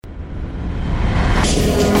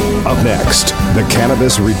Up next, the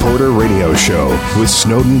Cannabis Reporter Radio Show with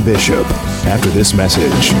Snowden Bishop. After this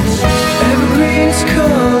message. Evergreen's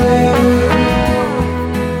calling.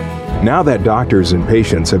 Now that doctors and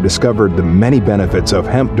patients have discovered the many benefits of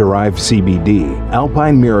hemp-derived CBD,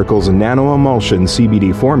 Alpine Miracle's nano-emulsion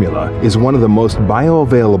CBD formula is one of the most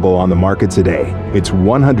bioavailable on the market today. It's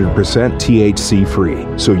 100%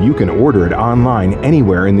 THC-free, so you can order it online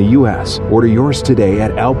anywhere in the U.S. Order yours today at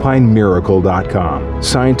alpinemiracle.com.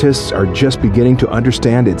 Scientists are just beginning to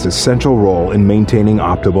understand its essential role in maintaining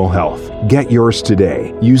optimal health. Get yours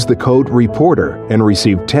today. Use the code REPORTER and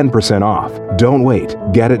receive 10% off. Don't wait.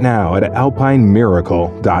 Get it now at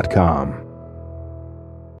alpinemiracle.com.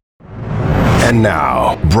 And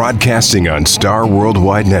now, broadcasting on Star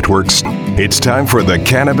Worldwide Networks, it's time for the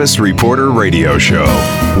Cannabis Reporter Radio Show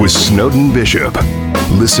with Snowden Bishop.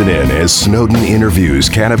 Listen in as Snowden interviews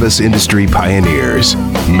cannabis industry pioneers,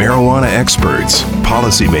 marijuana experts,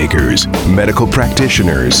 policymakers, medical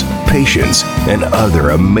practitioners, patients, and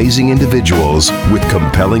other amazing individuals with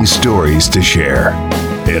compelling stories to share.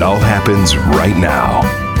 It all happens right now.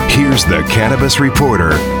 Here's the Cannabis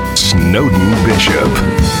Reporter, Snowden Bishop.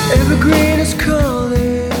 Evergreen is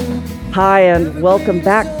calling. Hi, and welcome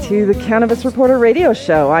back to the Cannabis Reporter Radio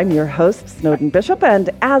Show. I'm your host, Snowden Bishop, and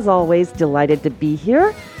as always, delighted to be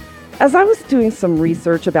here. As I was doing some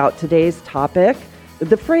research about today's topic,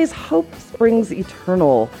 the phrase hope springs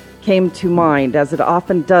eternal came to mind, as it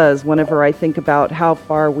often does whenever I think about how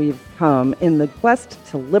far we've come in the quest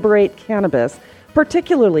to liberate cannabis,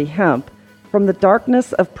 particularly hemp, from the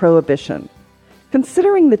darkness of prohibition.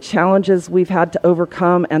 Considering the challenges we've had to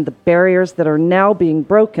overcome and the barriers that are now being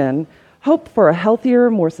broken, hope for a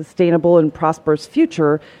healthier, more sustainable, and prosperous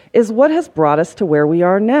future is what has brought us to where we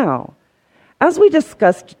are now. As we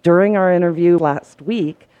discussed during our interview last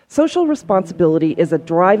week, social responsibility is a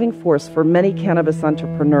driving force for many cannabis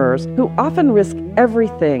entrepreneurs who often risk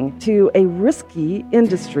everything to a risky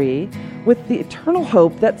industry with the eternal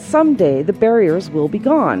hope that someday the barriers will be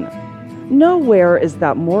gone. Nowhere is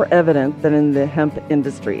that more evident than in the hemp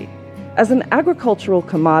industry. As an agricultural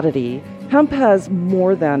commodity, hemp has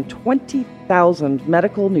more than 20,000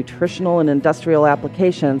 medical, nutritional, and industrial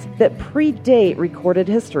applications that predate recorded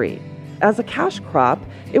history. As a cash crop,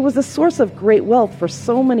 it was a source of great wealth for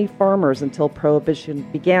so many farmers until Prohibition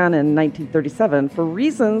began in 1937 for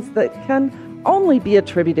reasons that can only be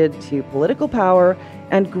attributed to political power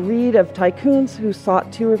and greed of tycoons who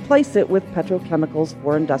sought to replace it with petrochemicals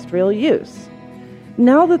for industrial use.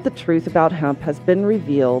 Now that the truth about hemp has been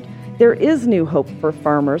revealed, there is new hope for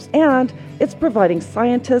farmers, and it's providing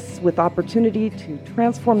scientists with opportunity to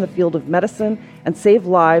transform the field of medicine and save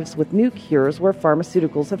lives with new cures where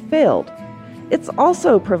pharmaceuticals have failed. It's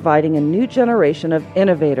also providing a new generation of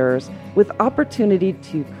innovators with opportunity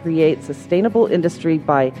to create sustainable industry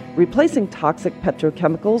by replacing toxic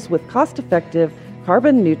petrochemicals with cost-effective,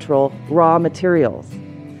 carbon-neutral raw materials.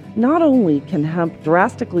 Not only can hemp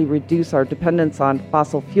drastically reduce our dependence on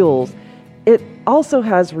fossil fuels, it also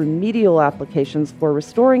has remedial applications for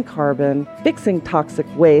restoring carbon, fixing toxic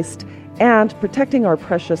waste, and protecting our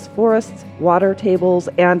precious forests, water tables,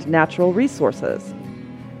 and natural resources.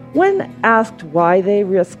 When asked why they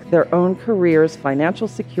risk their own careers, financial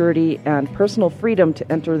security, and personal freedom to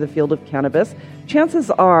enter the field of cannabis,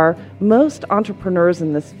 chances are most entrepreneurs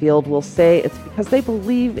in this field will say it's because they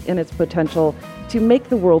believe in its potential to make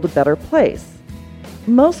the world a better place.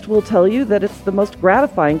 Most will tell you that it's the most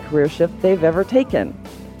gratifying career shift they've ever taken.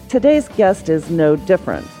 Today's guest is no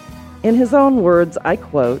different. In his own words, I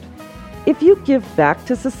quote, "If you give back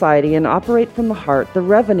to society and operate from the heart, the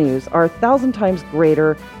revenues are 1,000 times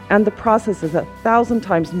greater and the process is 1,000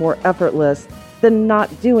 times more effortless than not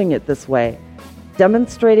doing it this way,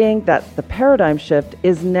 demonstrating that the paradigm shift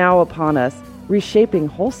is now upon us, reshaping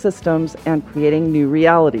whole systems and creating new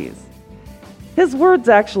realities." His words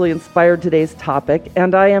actually inspired today's topic,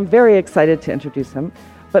 and I am very excited to introduce him.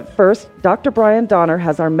 But first, Dr. Brian Donner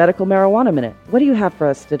has our Medical Marijuana Minute. What do you have for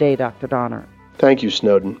us today, Dr. Donner? Thank you,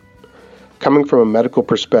 Snowden. Coming from a medical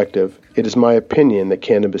perspective, it is my opinion that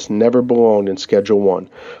cannabis never belonged in Schedule 1,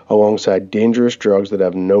 alongside dangerous drugs that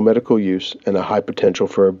have no medical use and a high potential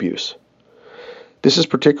for abuse. This is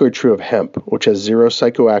particularly true of hemp, which has zero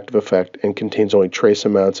psychoactive effect and contains only trace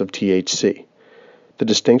amounts of THC. The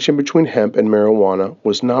distinction between hemp and marijuana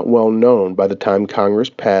was not well known by the time Congress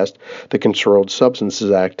passed the Controlled Substances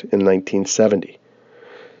Act in 1970.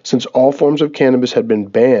 Since all forms of cannabis had been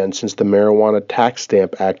banned since the Marijuana Tax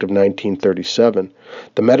Stamp Act of 1937,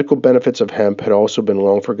 the medical benefits of hemp had also been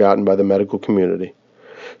long forgotten by the medical community,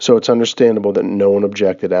 so it's understandable that no one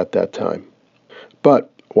objected at that time. But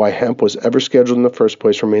why hemp was ever scheduled in the first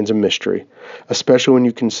place remains a mystery, especially when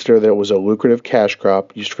you consider that it was a lucrative cash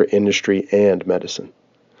crop used for industry and medicine.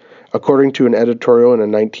 According to an editorial in a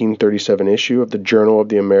 1937 issue of the Journal of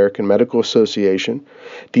the American Medical Association,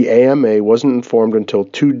 the AMA wasn't informed until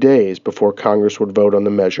 2 days before Congress would vote on the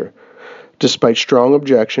measure. Despite strong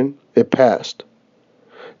objection, it passed.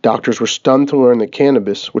 Doctors were stunned to learn that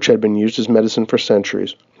cannabis, which had been used as medicine for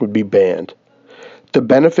centuries, would be banned. The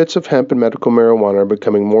benefits of hemp and medical marijuana are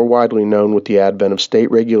becoming more widely known with the advent of state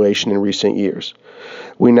regulation in recent years.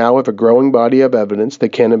 We now have a growing body of evidence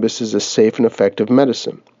that cannabis is a safe and effective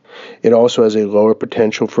medicine. It also has a lower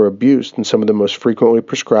potential for abuse than some of the most frequently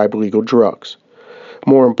prescribed legal drugs.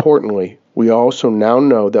 More importantly, we also now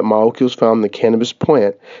know that molecules found in the cannabis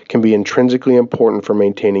plant can be intrinsically important for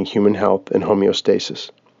maintaining human health and homeostasis.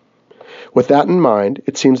 With that in mind,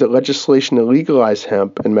 it seems that legislation to legalize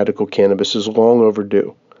hemp and medical cannabis is long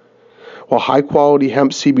overdue. While high-quality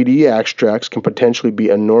hemp CBD extracts can potentially be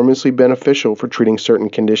enormously beneficial for treating certain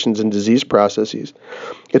conditions and disease processes,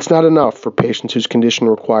 it's not enough for patients whose condition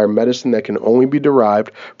require medicine that can only be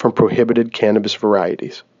derived from prohibited cannabis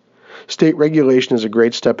varieties. State regulation is a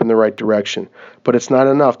great step in the right direction, but it's not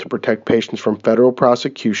enough to protect patients from federal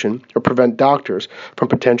prosecution or prevent doctors from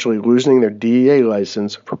potentially losing their DEA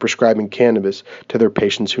license for prescribing cannabis to their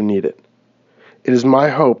patients who need it. It is my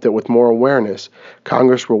hope that with more awareness,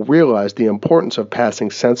 Congress will realize the importance of passing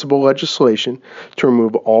sensible legislation to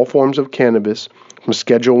remove all forms of cannabis from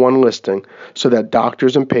Schedule I listing so that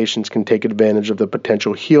doctors and patients can take advantage of the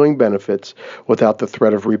potential healing benefits without the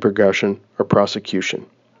threat of repercussion or prosecution.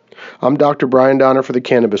 I'm Dr. Brian Donner for the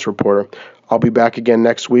Cannabis Reporter. I'll be back again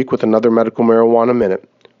next week with another Medical Marijuana Minute.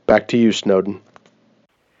 Back to you, Snowden.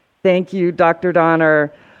 Thank you, Dr.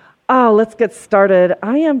 Donner. Let's get started.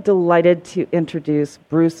 I am delighted to introduce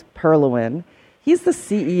Bruce Perlowin. He's the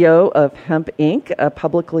CEO of Hemp Inc., a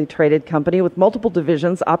publicly traded company with multiple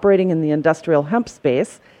divisions operating in the industrial hemp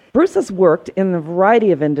space. Bruce has worked in a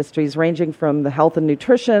variety of industries ranging from the health and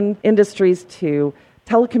nutrition industries to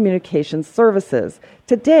telecommunications services.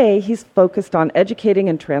 Today, he's focused on educating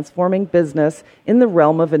and transforming business in the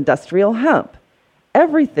realm of industrial hemp.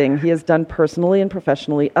 Everything he has done personally and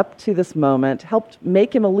professionally up to this moment helped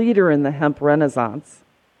make him a leader in the hemp renaissance.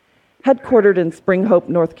 Headquartered in Spring Hope,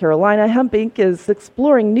 North Carolina, Hemp Inc. is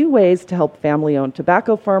exploring new ways to help family-owned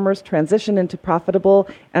tobacco farmers transition into profitable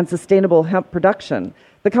and sustainable hemp production.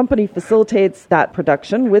 The company facilitates that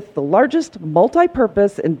production with the largest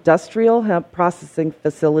multi-purpose industrial hemp processing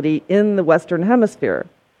facility in the Western Hemisphere.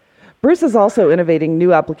 Bruce is also innovating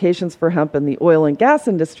new applications for hemp in the oil and gas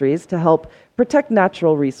industries to help protect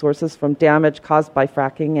natural resources from damage caused by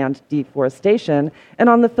fracking and deforestation. And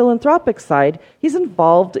on the philanthropic side, he's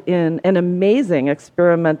involved in an amazing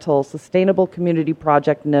experimental sustainable community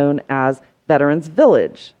project known as Veterans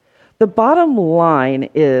Village. The bottom line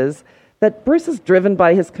is that Bruce is driven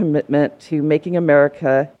by his commitment to making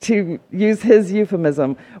America, to use his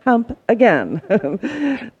euphemism, hemp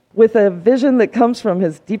again. With a vision that comes from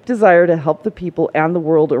his deep desire to help the people and the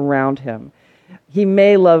world around him. He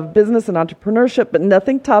may love business and entrepreneurship, but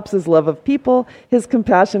nothing tops his love of people. His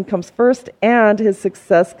compassion comes first, and his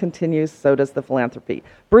success continues, so does the philanthropy.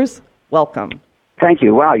 Bruce, welcome. Thank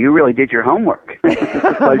you. Wow, you really did your homework. It's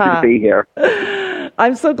a pleasure to be here.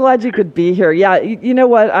 I'm so glad you could be here. Yeah, you know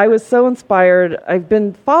what? I was so inspired. I've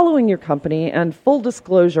been following your company, and full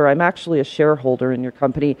disclosure, I'm actually a shareholder in your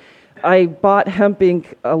company. I bought Hemp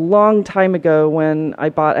Inc. a long time ago when I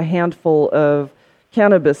bought a handful of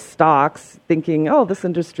cannabis stocks thinking, oh, this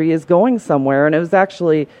industry is going somewhere. And it was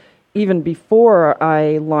actually even before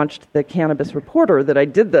I launched the Cannabis Reporter that I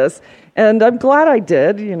did this. And I'm glad I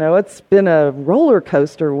did. You know, it's been a roller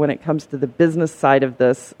coaster when it comes to the business side of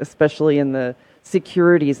this, especially in the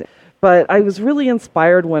securities. But I was really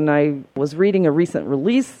inspired when I was reading a recent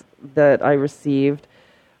release that I received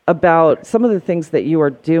about some of the things that you are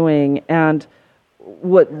doing. And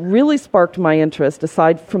what really sparked my interest,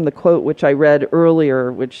 aside from the quote which I read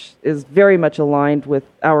earlier, which is very much aligned with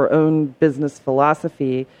our own business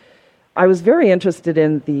philosophy, I was very interested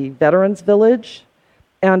in the Veterans Village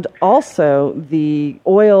and also the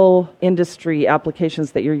oil industry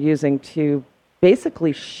applications that you're using to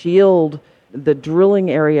basically shield the drilling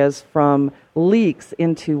areas from leaks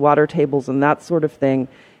into water tables and that sort of thing.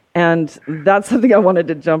 And that's something I wanted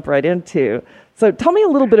to jump right into. So tell me a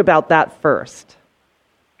little bit about that first.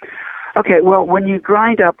 Okay, well, when you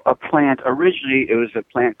grind up a plant, originally it was a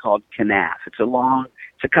plant called Cannabis. It's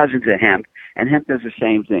a cousin to hemp, and hemp does the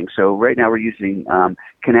same thing. So right now we're using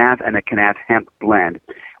Cannabis and a Cannabis hemp blend.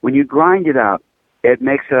 When you grind it up, it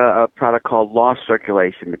makes a product called lost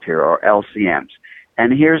circulation material, or LCMs.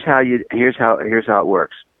 And here's how it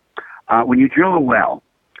works. When you drill a well,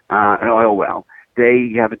 an oil well,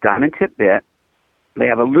 you have a diamond tip bit. They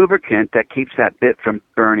have a lubricant that keeps that bit from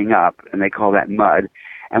burning up, and they call that mud.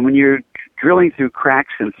 And when you're drilling through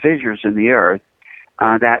cracks and fissures in the earth,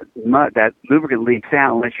 that lubricant leaks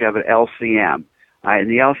out unless you have an LCM. And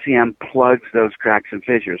the LCM plugs those cracks and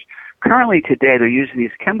fissures. Currently today, they're using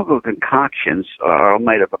these chemical concoctions, all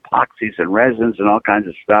made of epoxies and resins and all kinds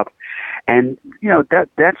of stuff. And,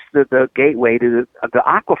 that's the gateway to the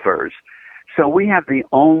aquifers. So we have the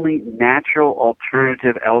only natural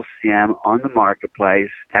alternative LCM on the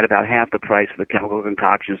marketplace at about half the price of the chemical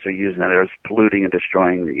concoctions they're using that are polluting and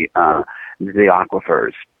destroying the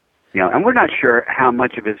aquifers. And we're not sure how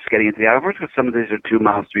much of it's getting into the aquifers because some of these are 2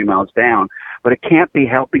 miles, 3 miles down, but it can't be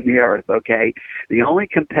helping the earth, okay? The only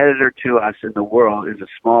competitor to us in the world is a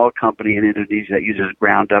small company in Indonesia that uses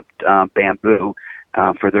ground up bamboo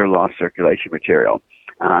for their lost circulation material.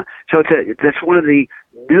 So that's one of the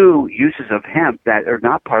new uses of hemp that are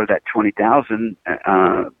not part of that 20,000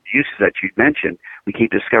 uses that you mentioned. We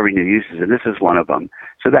keep discovering new uses, and this is one of them.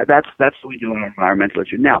 So that's what we do in our environmental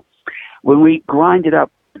issue. Now, when we grind it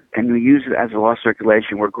up and we use it as a lost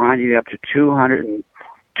circulation, we're grinding it up to 200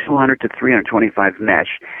 to 325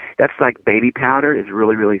 mesh. That's like baby powder. It's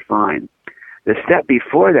really, really fine. The step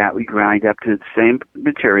before that, we grind up to the same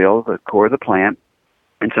material, the core of the plant,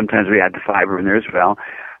 and sometimes we add the fiber in there as well,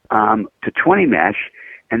 to 20 mesh,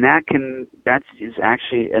 and that is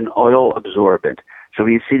actually an oil absorbent. So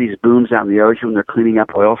when you see these booms out in the ocean when they're cleaning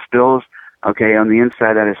up oil spills, okay, on the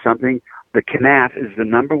inside that is something. The canaf is the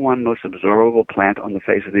number one most absorbable plant on the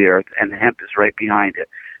face of the earth, and hemp is right behind it.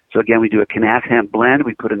 So again, we do a canaf hemp blend.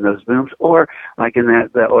 We put in those booms, or like in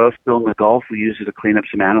the oil spill in the Gulf, we use it to clean up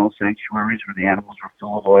some animal sanctuaries where the animals were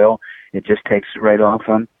full of oil. It just takes it right off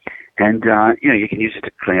them. And, you can use it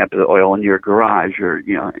to clean up the oil in your garage or,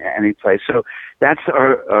 any place. So that's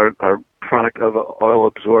our product of oil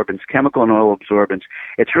absorbents, chemical and oil absorbents.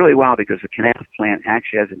 It's really wild because the canaf plant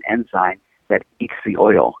actually has an enzyme that eats the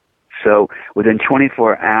oil. So within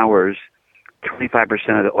 24 hours, 25%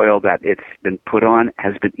 of the oil that it's been put on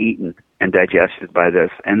has been eaten and digested by this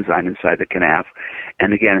enzyme inside the canaf.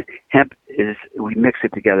 And again, hemp we mix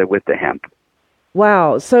it together with the hemp.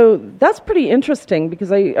 Wow. So that's pretty interesting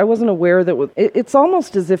because I wasn't aware that it's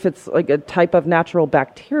almost as if it's like a type of natural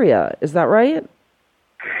bacteria. Is that right?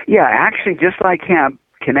 Yeah, actually, just like hemp,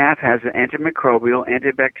 canaf has an antimicrobial,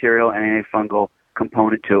 antibacterial, and antifungal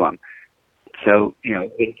component to them. So,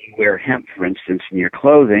 when you wear hemp, for instance, in your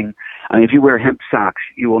clothing, if you wear hemp socks,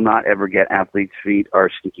 you will not ever get athlete's feet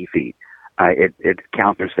or sticky feet. It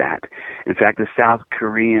counters that. In fact, the South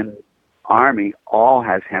Korean Army all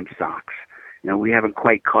has hemp socks. We haven't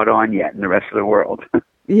quite caught on yet in the rest of the world.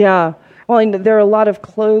 Yeah. Well, there are a lot of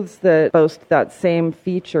clothes that boast that same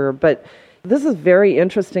feature, but this is very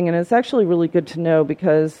interesting, and it's actually really good to know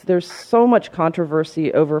because there's so much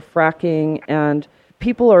controversy over fracking, and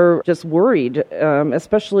people are just worried,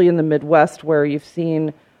 especially in the Midwest where you've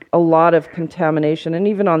seen a lot of contamination, and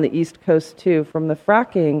even on the East Coast too, from the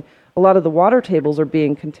fracking, a lot of the water tables are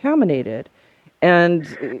being contaminated. And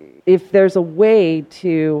if there's a way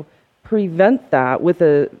to prevent that with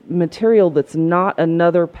a material that's not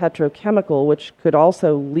another petrochemical, which could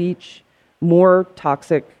also leach more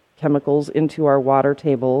toxic chemicals into our water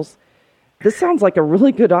tables, this sounds like a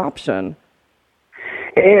really good option.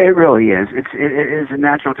 It really is. It is a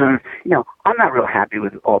natural term. I'm not real happy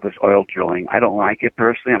with all this oil drilling. I don't like it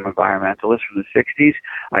personally. I'm an environmentalist from the 60s.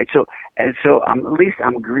 Right, so at least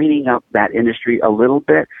I'm greening up that industry a little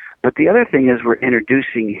bit. But the other thing is we're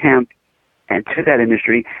introducing hemp and to that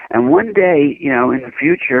industry. And one day, in the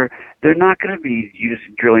future, they're not going to be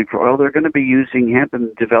drilling for oil. They're going to be using hemp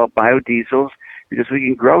and develop biodiesels because we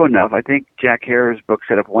can grow enough. I think Jack Harer's book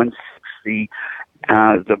said if 1/6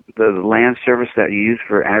 the land surface that you use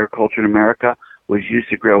for agriculture in America was used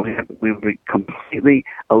to grow hemp, we would completely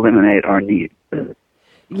eliminate our need for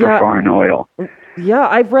foreign oil. Yeah,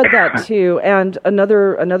 I've read that too. And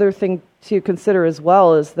another thing to consider as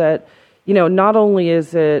well is that, not only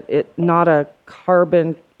is it not a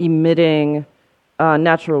carbon emitting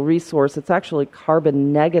natural resource, it's actually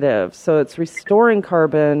carbon negative. So it's restoring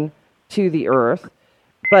carbon to the earth.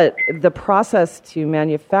 But the process to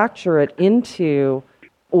manufacture it into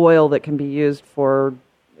oil that can be used for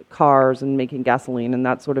cars and making gasoline and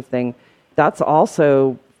that sort of thing, that's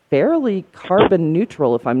also fairly carbon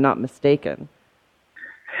neutral, if I'm not mistaken.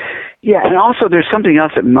 Yeah, and also there's something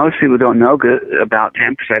else that most people don't know about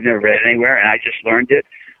hemp because I've never read it anywhere, and I just learned it.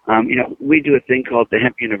 We do a thing called the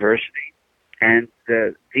Hemp University, and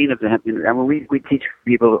the dean of the Hemp University, we teach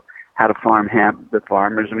people how to farm hemp, the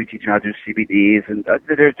farmers, and we teach them how to do CBDs, and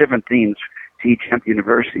there's different themes to each hemp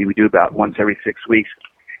university. We do about once every 6 weeks.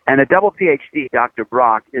 And a double PhD, Dr.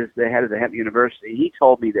 Brock, is the head of the hemp university. He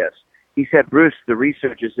told me this. He said, Bruce, the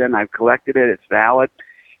research is in. I've collected it. It's valid.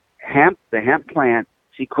 The hemp plant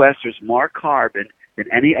sequesters more carbon than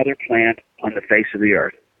any other plant on the face of the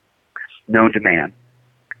earth, known to man.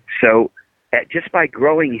 So just by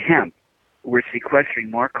growing hemp, we're sequestering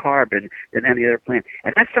more carbon than any other plant.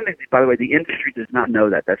 And that's something, by the way, the industry does not know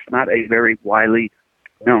that. That's not a very widely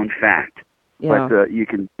known fact. Yeah. But you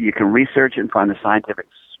can research and find the scientific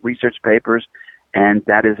research papers, and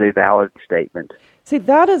that is a valid statement. See,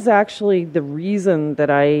 that is actually the reason that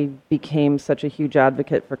I became such a huge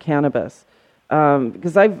advocate for cannabis,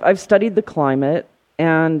 because I've studied the climate,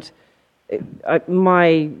 and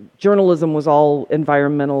my journalism was all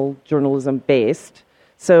environmental journalism based.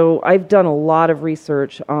 So I've done a lot of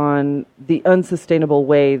research on the unsustainable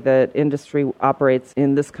way that industry operates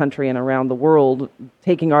in this country and around the world,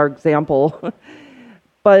 taking our example.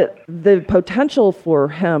 But the potential for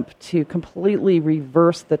hemp to completely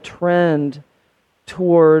reverse the trend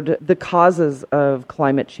toward the causes of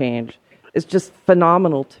climate change is just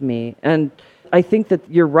phenomenal to me. And I think that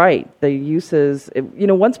you're right. The uses,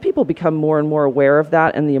 once people become more and more aware of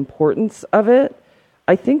that and the importance of it,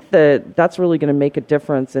 I think that that's really going to make a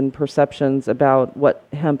difference in perceptions about what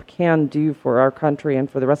hemp can do for our country and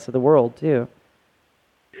for the rest of the world too.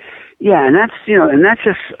 Yeah, and that's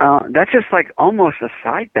just like almost a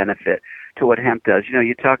side benefit to what hemp does.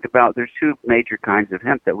 You talk about there's two major kinds of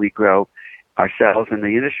hemp that we grow ourselves and the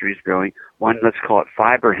industry is growing. One, let's call it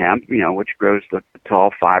fiber hemp, which grows the tall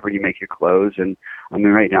fiber you make your clothes. And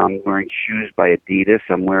right now I'm wearing shoes by Adidas.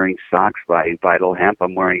 I'm wearing socks by Vital Hemp.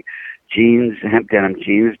 I'm wearing jeans, hemp denim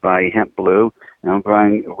jeans by Hemp Blue. And I'm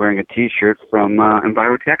wearing a T-shirt from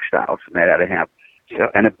Enviro Textiles made out of hemp. So,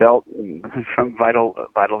 and a belt from Vital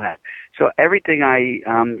Hemp. So everything I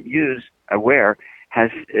wear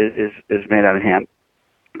is made out of hemp.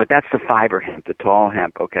 But that's the fiber hemp, the tall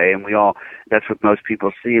hemp, okay? And that's what most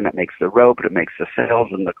people see, and that makes the rope, and it makes the sails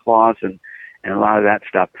and the cloths and a lot of that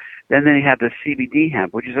stuff. Then you have the CBD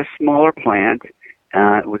hemp, which is a smaller plant.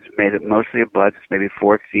 It was made mostly of buds. It's maybe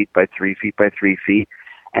 4 feet by 3 feet by 3 feet.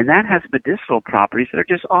 And that has medicinal properties that are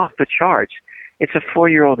just off the charts. It's a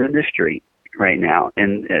 4-year-old industry right now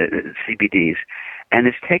in CBDs, and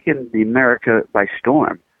it's taken the America by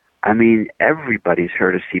storm. Everybody's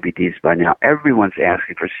heard of CBDs by now. Everyone's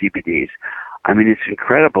asking for CBDs. It's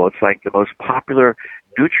incredible. It's like the most popular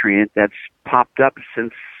nutrient that's popped up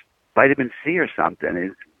since vitamin C or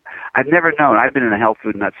something. I've never known. I've been in a health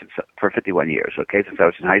food nut for 51 years, okay, since I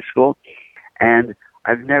was in high school. And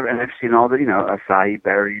I've seen all the, acai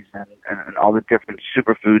berries and all the different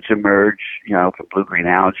superfoods emerge, from blue-green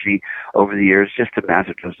algae over the years, just a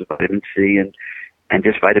massive dose of vitamin C and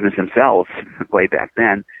just vitamins themselves way back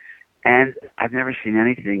then. And I've never seen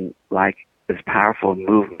anything like as powerful a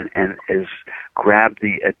movement and as grabbed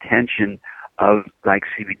the attention of like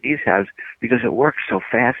CBDs has, because it works so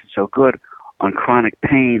fast and so good on chronic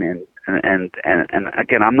pain and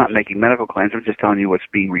again, I'm not making medical claims. I'm just telling you what's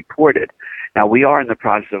being reported. Now, we are in the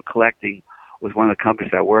process of collecting with one of the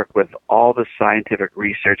companies I work with all the scientific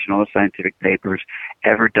research and all the scientific papers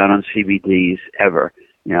ever done on CBDs ever.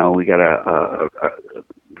 We got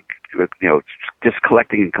just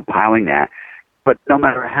collecting and compiling that. But no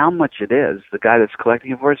matter how much it is, the guy that's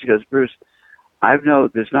collecting it for us, he goes, Bruce, I know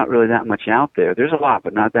there's not really that much out there. There's a lot,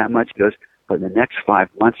 but not that much. He goes, but in the next 5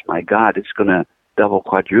 months, my God, it's going to double,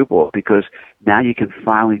 quadruple, because now you can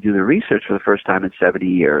finally do the research for the first time in 70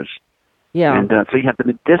 years. Yeah. And so you have the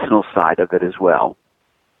medicinal side of it as well.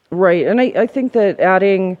 Right. And I think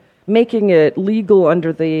that making it legal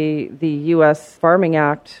under the U.S. Farming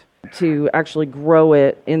Act to actually grow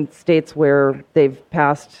it in states where they've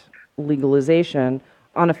passed legalization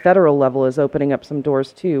on a federal level is opening up some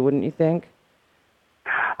doors too, wouldn't you think?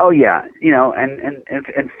 Oh yeah, and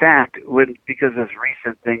in fact, because this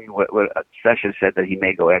recent thing, what Sessions said that he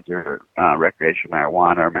may go after recreational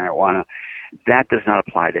marijuana, that does not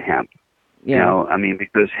apply to hemp. Yeah.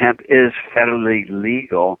 Because hemp is federally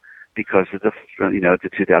legal because of the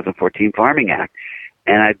 2014 Farming Act,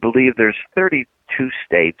 and I believe there's 32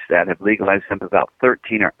 states that have legalized hemp. About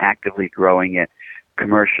 13 are actively growing it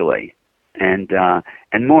commercially, and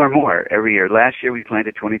more and more every year. Last year we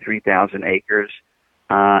planted 23,000 acres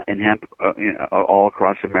in hemp all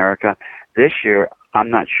across America. This year, I'm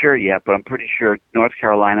not sure yet, but I'm pretty sure North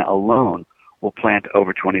Carolina alone will plant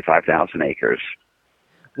over 25,000 acres.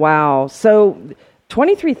 Wow. So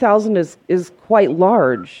 23,000 is quite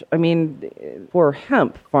large. For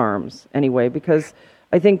hemp farms anyway, because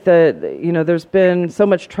I think that, there's been so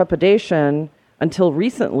much trepidation until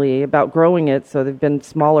recently about growing it. So there've been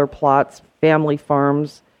smaller plots, family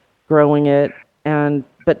farms growing it,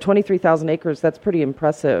 but 23,000 acres, that's pretty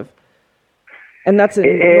impressive. And that's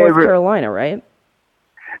in North Carolina, right?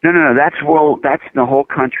 No. That's the whole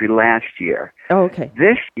country last year. Oh, okay.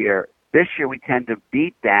 This year we tend to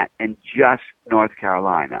beat that in just North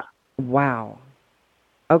Carolina. Wow.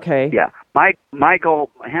 Okay. Yeah. My goal,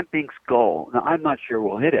 Hemp Inc.'s goal, now I'm not sure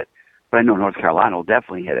we'll hit it, but I know North Carolina will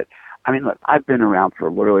definitely hit it. I mean, look, I've been around for a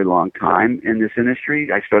really long time in this industry.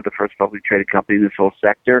 I started the first publicly traded company in this whole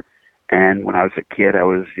sector. And when I was a kid, I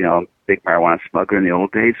was, a big marijuana smuggler in the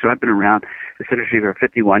old days. So I've been around this industry for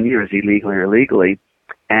 51 years, illegally or legally.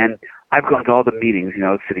 And I've gone to all the meetings,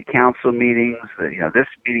 city council meetings, this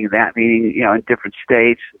meeting, that meeting, in different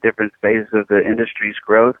states, different phases of the industry's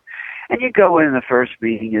growth. And you go in, the first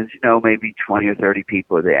meeting is, maybe 20 or 30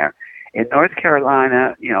 people are there. In North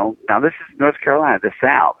Carolina, now this is North Carolina, the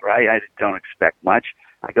South, right? I don't expect much.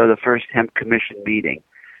 I go to the first Hemp Commission meeting.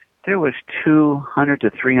 There was 200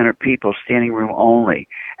 to 300 people, standing room only.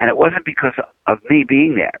 And it wasn't because of me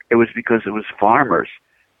being there. It was because it was farmers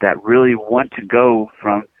that really want to go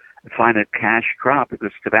find a cash crop,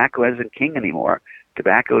 because tobacco isn't king anymore.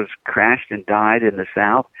 Tobacco has crashed and died in the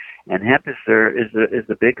South, and hemp is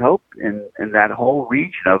the big hope in that whole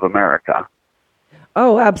region of America.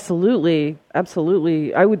 Oh, absolutely.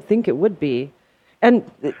 Absolutely. I would think it would be. And,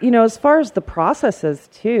 as far as the processes,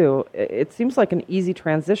 too, it seems like an easy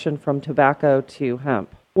transition from tobacco to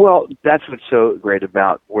hemp. Well, that's what's so great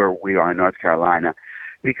about where we are in North Carolina,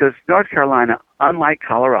 because North Carolina, unlike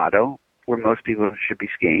Colorado, where most people should be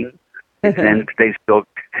skiing, and they still,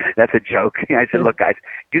 that's a joke. I said, look, guys,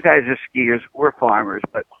 you guys are skiers, we're farmers,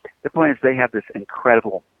 but the point is they have this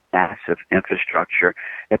incredible, massive infrastructure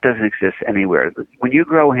that doesn't exist anywhere. When you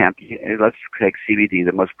grow hemp, let's take CBD,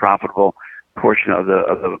 the most profitable portion of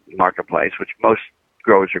the marketplace, which most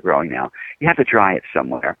growers are growing now. You have to dry it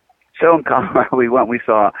somewhere. So in Colorado, we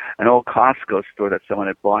saw an old Costco store that someone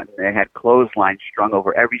had bought, and they had clotheslines strung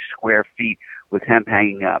over every square feet with hemp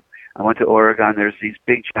hanging up. I went to Oregon. There's these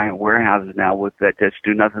big giant warehouses now that just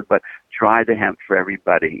do nothing but dry the hemp for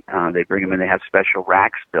everybody. They bring them in. They have special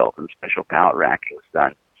racks built and special pallet rackings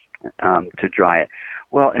done to dry it.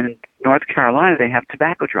 Well, in North Carolina, they have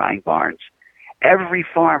tobacco drying barns. Every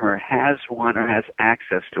farmer has one or has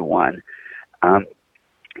access to one,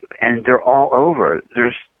 and they're all over.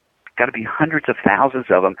 There's got to be hundreds of thousands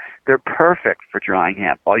of them. They're perfect for drying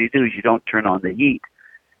hemp. All you do is you don't turn on the heat,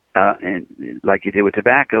 and like you did with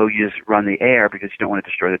tobacco, you just run the air because you don't want to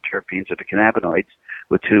destroy the terpenes or the cannabinoids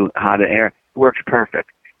with too hot an air. It works perfect.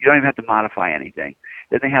 You don't even have to modify anything.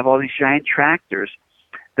 Then they have all these giant tractors.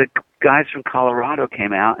 The guys from Colorado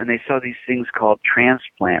came out, and they saw these things called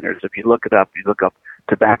transplanters. If you look it up, you look up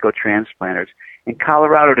tobacco transplanters. In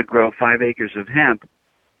Colorado, to grow 5 acres of hemp,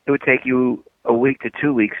 it would take you a week to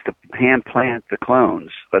 2 weeks to hand plant the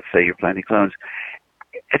clones. Let's say you're planting clones.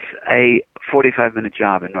 It's a 45-minute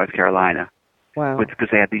job in North Carolina. Wow. Because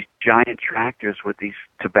they have these giant tractors with these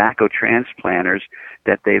tobacco transplanters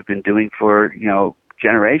that they've been doing for,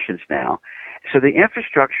 generations now. So the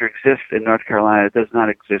infrastructure exists in North Carolina. It does not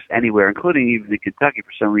exist anywhere, including even in Kentucky.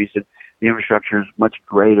 For some reason, the infrastructure is much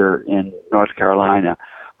greater in North Carolina.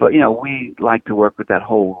 But, we like to work with that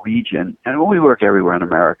whole region. And we work everywhere in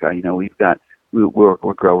America. We work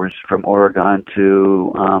with growers from Oregon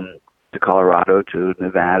to Colorado, to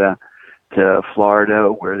Nevada, to Florida,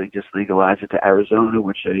 where they just legalized it, to Arizona,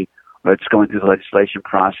 it's going through the legislation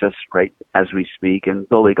process right as we speak, and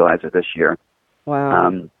they'll legalize it this year. Wow.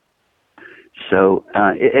 And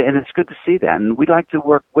it's good to see that. And we like to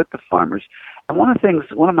work with the farmers. And one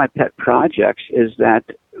of my pet projects is that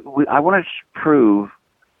I want to prove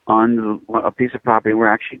on a piece of property we're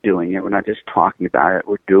actually doing it. We're not just talking about it.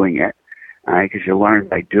 We're doing it. Because you learn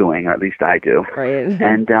by doing, or at least I do. Right.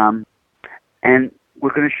 And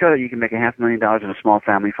we're going to show that you can make $500,000 in a small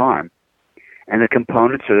family farm. And the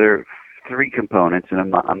components there are three components,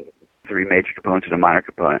 and three major components and a minor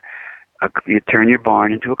component. You turn your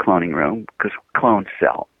barn into a cloning room, because clones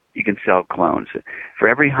sell. You can sell clones. For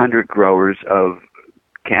every 100 growers of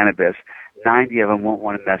cannabis, 90 of them won't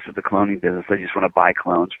want to mess with the cloning business. They just want to buy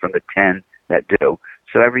clones from the 10 that do.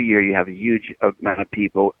 So every year you have a huge amount of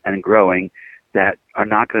people and growing that are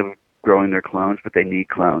not going to growing their clones, but they need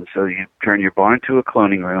clones. So you turn your barn into a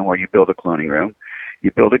cloning room, or you build a cloning room.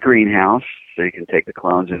 You build a greenhouse, so you can take the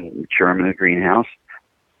clones and mature them in the greenhouse,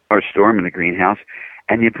 or store them in the greenhouse.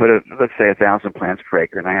 And you put, let's say, 1,000 plants per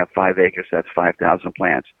acre, and I have 5 acres, that's 5,000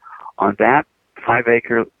 plants. On that 5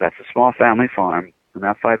 acre, that's a small family farm. On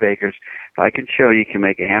that 5 acres, if I can show you can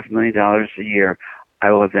make $500,000 a year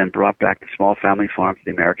I will have then brought back the small family farm to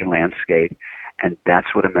the American landscape, and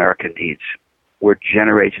that's what America needs. We're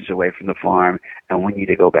generations away from the farm, and we need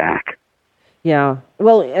to go back. Yeah.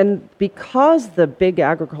 Well, and because the big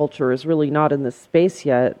agriculture is really not in this space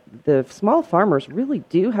yet, the small farmers really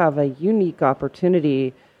do have a unique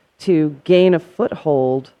opportunity to gain a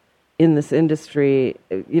foothold in this industry,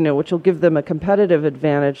 which will give them a competitive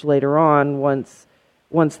advantage later on once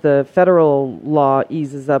the federal law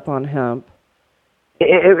eases up on hemp. It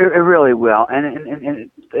really will,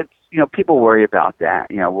 and it's people worry about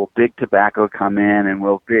that. Will big tobacco come in, and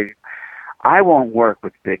I won't work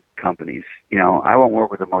with big companies. I won't work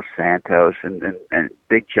with the Monsantos and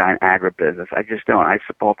big giant agribusiness. I just don't. I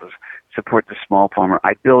support the small farmer.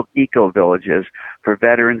 I build eco villages for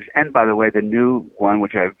veterans, and by the way, the new one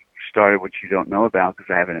which I've started, which you don't know about because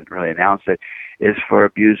I haven't really announced it, is for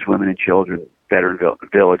abused women and children veteran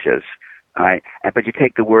villages. All right, but you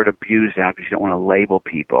take the word abused out because you don't want to label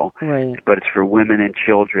people. Right. But it's for women and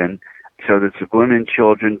children. So there's the Women and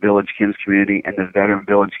Children Village Kins community and the Veteran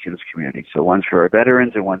Village Kins community. So one's for our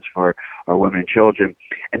veterans and one's for our women and children.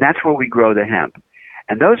 And that's where we grow the hemp.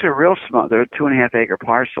 And those are real small. They're 2.5 acre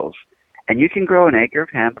parcels. And you can grow an acre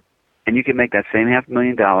of hemp, and you can make that same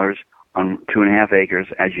 $500,000 on 2.5 acres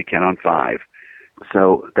as you can on 5.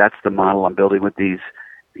 So that's the model I'm building with these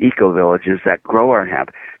eco villages that grow our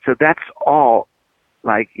hemp. So that's all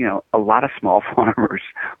like, a lot of small farmers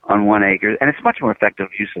on 1 acre, and it's much more effective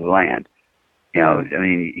use of the land.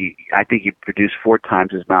 I think you produce 4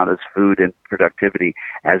 times as amount of food and productivity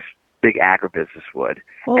as big agribusiness would,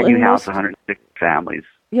 and you house 160 families.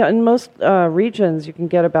 Yeah, in most regions, you can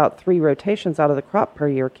get about 3 rotations out of the crop per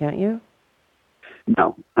year, can't you?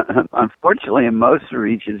 No. Unfortunately, in most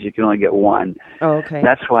regions, you can only get 1. Oh, okay.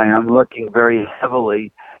 That's why I'm looking very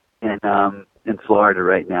heavily in Florida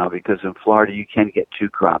right now, because in Florida you can get 2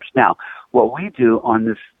 crops. Now, what we do on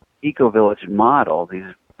this eco-village model, these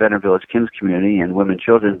Veteran Village Kins community and Women and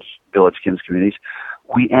Children's Village Kins communities,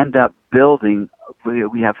 we end up building,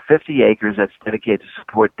 we have 50 acres that's dedicated to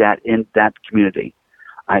support that in that community.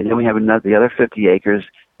 Then we have the other 50 acres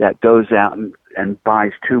that goes out and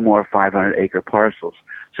buys 2 more 500-acre parcels.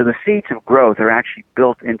 So the seeds of growth are actually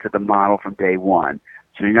built into the model from day one.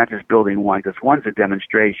 So you're not just building one, because one's a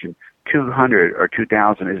demonstration. 200 or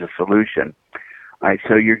 2,000 is a solution. All right,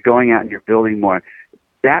 so you're going out and you're building more.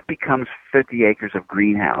 That becomes 50 acres of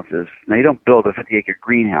greenhouses. Now, you don't build a 50-acre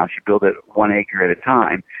greenhouse. You build it 1 acre at a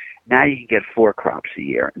time. Now you can get 4 crops a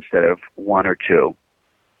year instead of 1 or 2.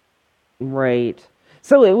 Right.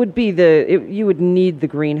 So it would be you would need the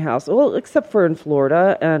greenhouse, well, except for in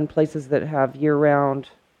Florida and places that have year-round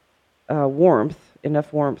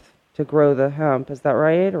enough warmth to grow the hemp. Is that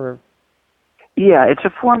right? Or yeah, it's a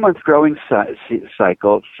 4-month growing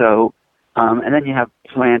cycle. So, and then you have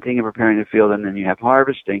planting and preparing the field, and then you have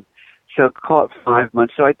harvesting. So call it 5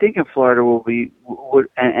 months. So I think in Florida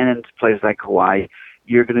and in places like Hawaii,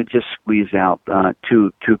 you're going to just squeeze out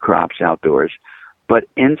 2 crops outdoors. But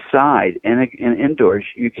inside and indoors,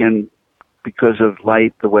 you can, because of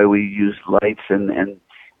light, the way we use lights and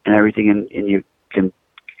everything, and you can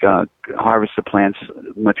harvest the plants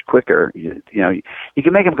much quicker. You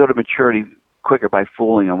can make them go to maturity quicker by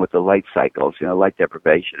fooling them with the light cycles, light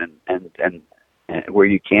deprivation, and where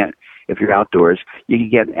you can't, if you're outdoors, you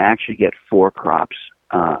can actually get 4 crops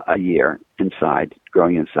a year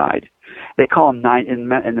growing inside. They call them in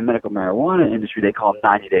the medical marijuana industry, they call them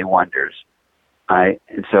 90-day wonders.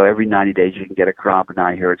 And so every 90 days you can get a crop, and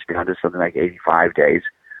I hear it's down to something like 85 days.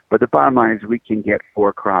 But the bottom line is we can get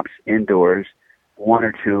 4 crops indoors, 1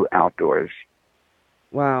 or 2 outdoors.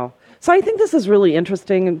 Wow. So I think this is really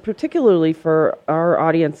interesting, and particularly for our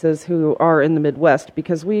audiences who are in the Midwest,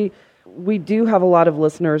 because we do have a lot of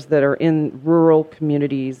listeners that are in rural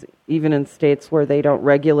communities, even in states where they don't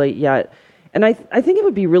regulate yet. And I think it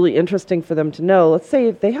would be really interesting for them to know, let's say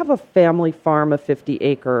if they have a family farm of 50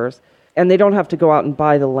 acres, and they don't have to go out and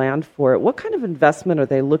buy the land for it, what kind of investment are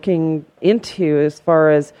they looking into as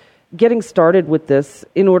far as getting started with this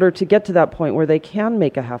in order to get to that point where they can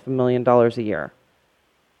make $500,000 a year?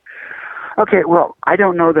 Okay, well, I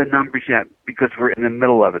don't know the numbers yet because we're in the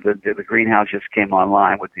middle of it. The greenhouse just came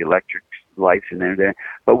online with the electric lights in there.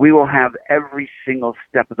 But we will have every single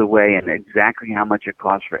step of the way and exactly how much it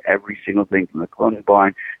costs for every single thing, from the cloning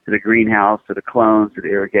barn to the greenhouse to the clones to the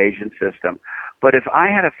irrigation system. But if I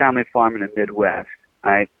had a family farm in the Midwest,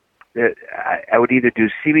 I would either do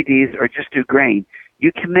CBDs or just do grain.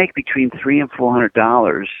 You can make between $300 and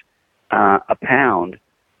 $400 a pound.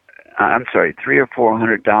 $300 or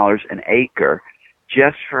 $400 an acre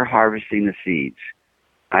just for harvesting the seeds.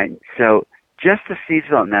 So just the seeds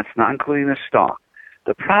alone, that's not including the stalk.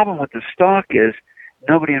 The problem with the stalk is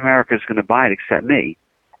nobody in America is going to buy it except me.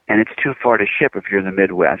 And it's too far to ship if you're in the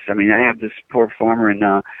Midwest. I mean, I have this poor farmer in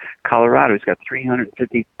Colorado who's got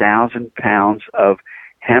 350,000 pounds of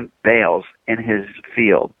hemp bales in his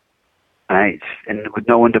field, right? And with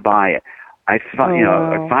no one to buy it. I finally,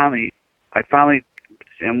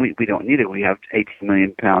 and we don't need it. We have 18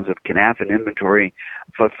 million pounds of Cannabis in inventory.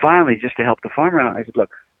 But finally, just to help the farmer out, I said,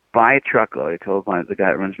 look, buy a truckload. I told the guy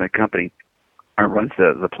that runs my company, or runs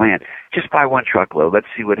the plant, just buy one truckload. Let's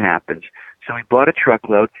see what happens. So we bought a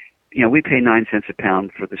truckload. You know, we pay 9 cents a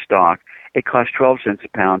pound for the stock. It costs 12 cents a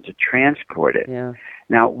pound to transport it. Yeah.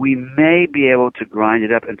 Now, we may be able to grind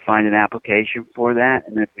it up and find an application for that,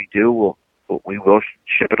 and if we do, we will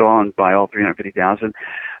ship it all and buy all 350,000.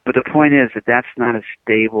 But the point is that that's not a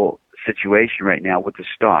stable situation right now with the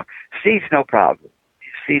stock. Seeds, no problem.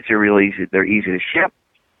 Seeds are real easy. They're easy to ship,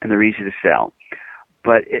 and they're easy to sell.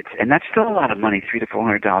 But and that's still a lot of money, $300 to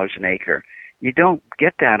 $400 an acre. You don't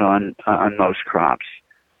get that on most crops.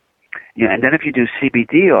 You know, and then if you do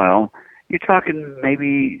CBD oil, you're talking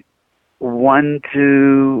maybe 1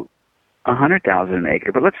 to 100,000 an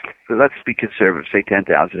acre. But let's be conservative, say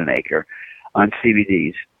 10,000 an acre on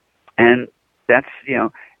CBDs, and that's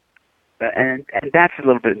and that's a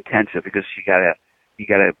little bit intensive because you gotta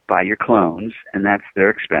buy your clones, and they're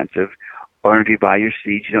expensive. Or if you buy your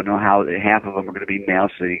seeds, you don't know how half of them are going to be male,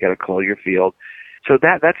 so you got to cull your field. So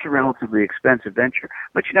that's a relatively expensive venture.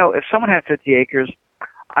 But if someone had 50 acres,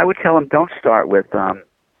 I would tell them don't start with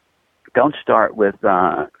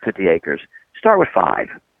 50 acres. Start with 5.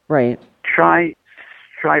 Right. Try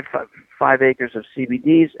 5 acres of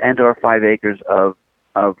CBDs and/or 5 acres of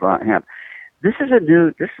hemp. This is a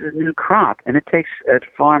new crop, and it takes any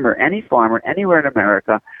farmer anywhere in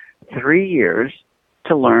America 3 years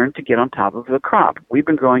to learn to get on top of the crop. We've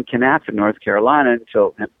been growing Cannabis in North Carolina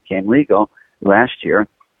until it became legal last year,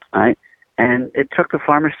 right? And it took the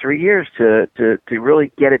farmers 3 years to really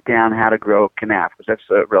get it down how to grow Cannabis, because that's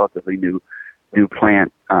a relatively new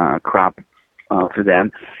plant crop for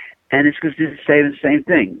them. And it's going to do the same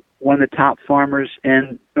thing. One of the top farmers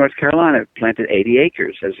in North Carolina planted 80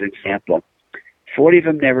 acres, as an example. 40 of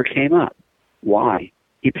them never came up. Why?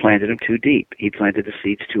 He planted them too deep. He planted the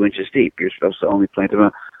seeds 2 inches deep. You're supposed to only plant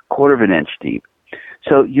them 1/4 of an inch deep.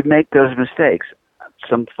 So you make those mistakes.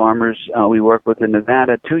 Some farmers we worked with in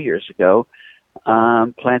Nevada 2 years ago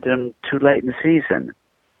planted them too late in the season.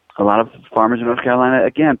 A lot of farmers in North Carolina,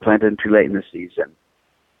 again, planted them too late in the season.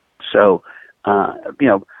 So,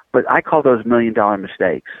 but I call those $1 million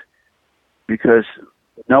mistakes, because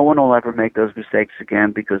no one will ever make those mistakes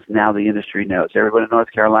again, because now the industry knows. Everyone in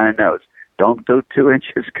North Carolina knows. Don't do 2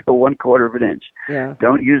 inches, go 1/4 of an inch. Yeah.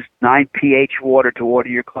 Don't use 9 pH water to water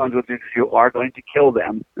your clones with, because you are going to kill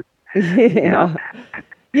them. Yeah.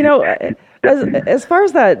 As far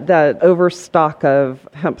as that overstock of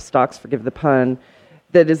hemp stocks, forgive the pun,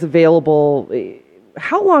 that is available,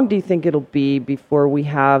 how long do you think it'll be before we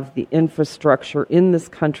have the infrastructure in this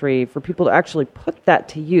country for people to actually put that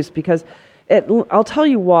to use? Because I'll tell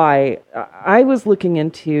you why. I was looking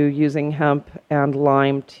into using hemp and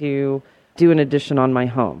lime to do an addition on my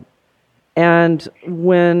home. And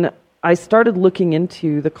when I started looking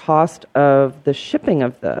into the cost of the shipping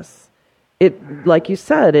of this, like you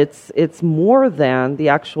said, it's more than the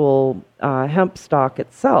actual hemp stock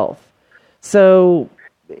itself. So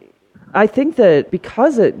I think that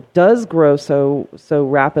because it does grow so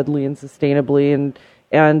rapidly and sustainably,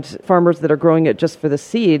 and farmers that are growing it just for the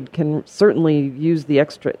seed can certainly use the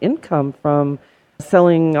extra income from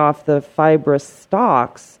selling off the fibrous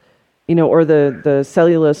stalks, or the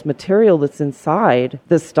cellulose material that's inside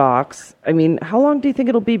the stalks. I mean, how long do you think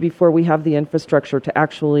it'll be before we have the infrastructure to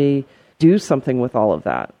actually do something with all of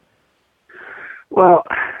that? Well,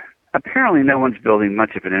 apparently no one's building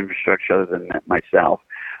much of an infrastructure other than myself.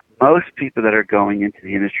 Most people that are going into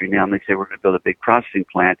the industry now, and they say we're going to build a big processing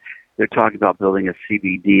plant, they're talking about building a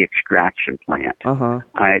CBD extraction plant. Uh-huh.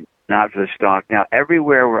 Not for the stock. Now,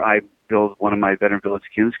 everywhere where I build one of my Veteran Village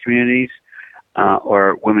Kids communities,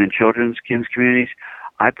 or women and children's kids communities,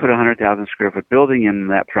 I put a 100,000 square foot building in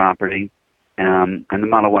that property. And the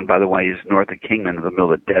Model 1, by the way, is north of Kingman in the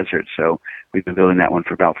middle of the desert. So we've been building that one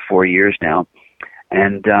for about 4 years now.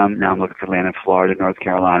 And now I'm looking for land in Florida, North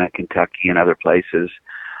Carolina, Kentucky, and other places.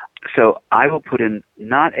 So I will put in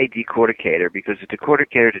not a decorticator, because the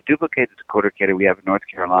decorticator, to duplicate the decorticator we have in North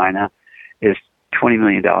Carolina, is $20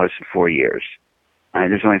 million in 4 years.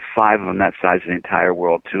 There's only 5 of them that size in the entire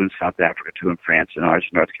world, 2 in South Africa, 2 in France, and ours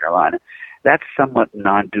in North Carolina. That's somewhat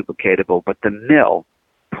non-duplicatable, but the mill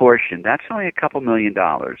portion, that's only a couple $1 million.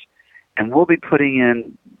 And we'll be putting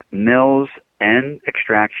in mills and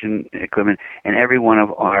extraction equipment in every one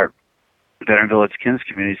of our Veteran Village Kins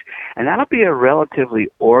communities, and that'll be a relatively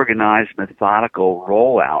organized, methodical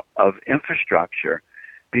rollout of infrastructure,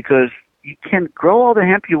 because you can grow all the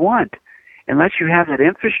hemp you want. Unless you have that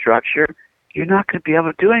infrastructure, you're not going to be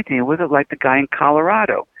able to do anything with it like the guy in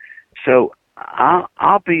Colorado. So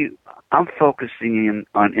I'm focusing in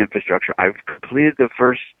on infrastructure. I've completed the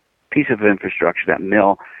first piece of infrastructure, that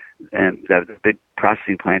mill, and that big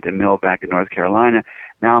processing plant and mill back in North Carolina.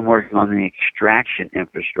 Now I'm working on the extraction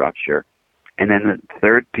infrastructure. And then the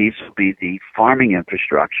third piece will be the farming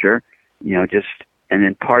infrastructure, and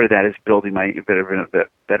then part of that is building my Veteran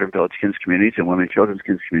Village Kins communities and women and children's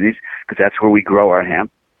Kins communities, because that's where we grow our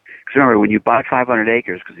hemp. Because remember, when you buy 500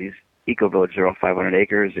 acres, because these eco-villages are all 500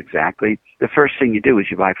 acres exactly, the first thing you do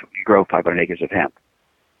is you grow 500 acres of hemp.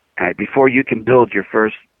 Right? Before you get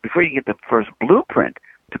the first blueprint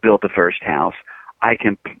to build the first house, I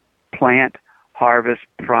can plant, harvest,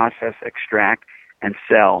 process, extract, and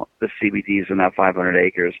sell the CBDs in that 500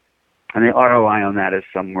 acres. And the ROI on that is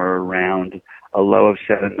somewhere around a low of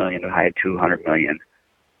 $7 million, a high of $200 million.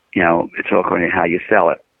 It's all according to how you sell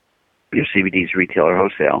it, your CBDs retail or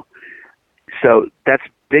wholesale. So that's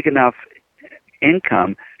big enough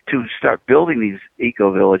income to start building these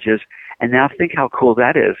eco-villages. And now think how cool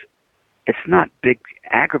that is. It's not big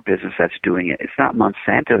agribusiness that's doing it. It's not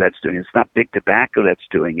Monsanto that's doing it. It's not big tobacco that's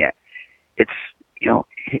doing it. It's,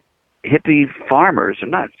 hippie farmers, or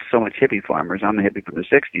not so much hippie farmers, I'm a hippie from the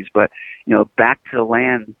 60s, but, back to the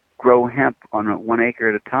land, grow hemp on a 1 acre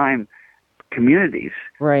at a time communities.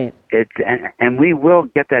 Right. And we will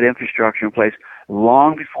get that infrastructure in place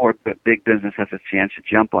long before big business has a chance to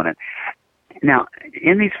jump on it. Now,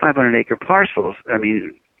 in these 500-acre parcels,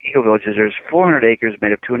 eco-villages, there's 400 acres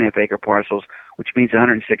made of 2.5-acre parcels, which means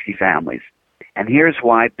 160 families. And here's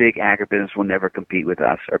why big agribusiness will never compete with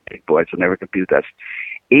us, or big boys will never compete with us.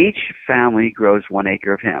 Each family grows 1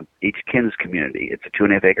 acre of hemp, each Kins community. It's a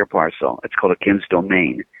 2.5-acre parcel. It's called a Kins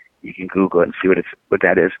domain. You can Google it and see what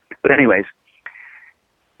that is. But anyways,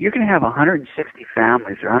 you're going to have 160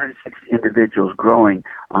 families or 160 individuals growing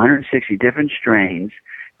 160 different strains,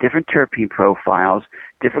 different terpene profiles,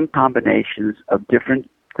 different combinations of different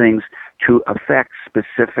things to affect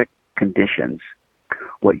specific conditions.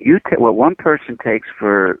 What one person takes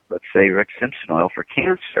for, let's say, Rick Simpson oil for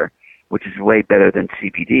cancer, which is way better than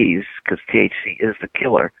CBDs, because THC is the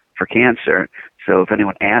killer for cancer. So if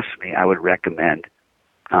anyone asks me, I would recommend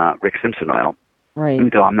Rick Simpson oil, right? Even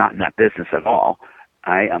though I'm not in that business at all.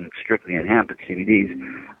 I am strictly in hemp and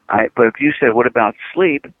CBDs. But if you said, what about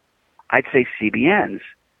sleep? I'd say CBNs,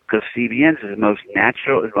 because CBNs is the most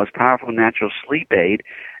natural, the most powerful natural sleep aid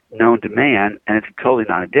known to man, and it's totally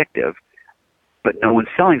non-addictive. But no one's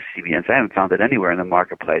selling CBNs. I haven't found it anywhere in the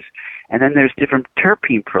marketplace. And then there's different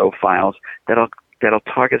terpene profiles that'll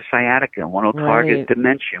target sciatica. One will target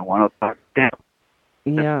dementia. One will target death.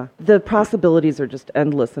 Yeah. The possibilities are just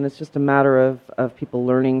endless, and it's just a matter of people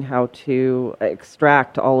learning how to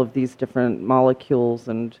extract all of these different molecules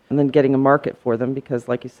and then getting a market for them, because,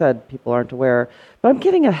 like you said, people aren't aware. But I'm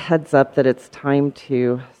getting a heads up that it's time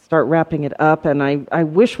to start wrapping it up, and I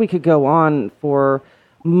wish we could go on for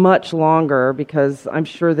much longer, because I'm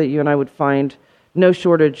sure that you and I would find no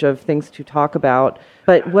shortage of things to talk about.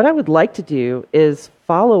 But what I would like to do is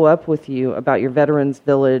follow up with you about your Veterans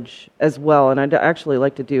Village as well. And I'd actually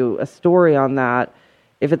like to do a story on that,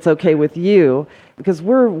 if it's okay with you, because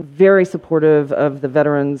we're very supportive of the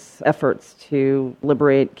veterans' efforts to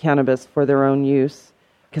liberate cannabis for their own use,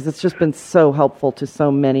 because it's just been so helpful to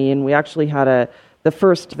so many. And we actually had the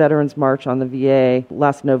first Veterans March on the VA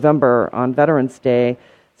last November on Veterans Day.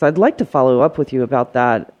 So I'd like to follow up with you about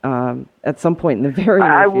that at some point in the very near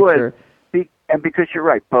future. I would, and because you're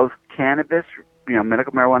right, both cannabis,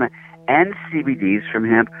 medical marijuana, and CBDs from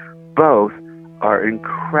hemp, both are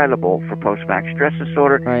incredible for post-traumatic stress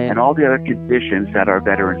disorder and all the other conditions that our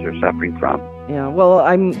veterans are suffering from. Yeah, well,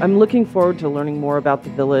 I'm looking forward to learning more about the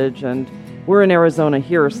village, and we're in Arizona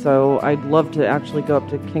here, so I'd love to actually go up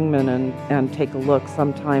to Kingman and take a look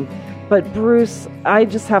sometime. But Bruce, I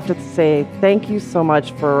just have to say thank you so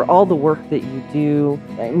much for all the work that you do.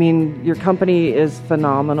 I mean, your company is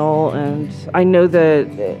phenomenal, and I know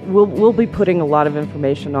that we'll be putting a lot of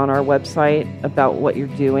information on our website about what you're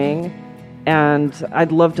doing. And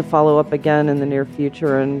I'd love to follow up again in the near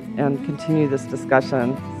future and continue this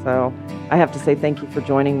discussion. So I have to say thank you for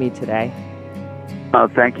joining me today.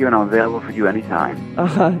 Thank you, and I'm available for you anytime.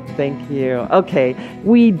 Thank you. Okay,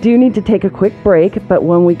 we do need to take a quick break, but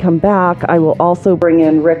when we come back, I will also bring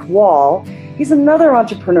in Rick Wall. He's another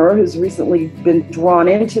entrepreneur who's recently been drawn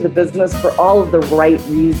into the business for all of the right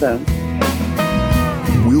reasons.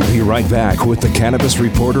 We'll be right back with the Cannabis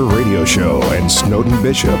Reporter Radio Show and Snowden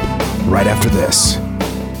Bishop right after this.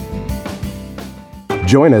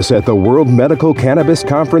 Join us at the World Medical Cannabis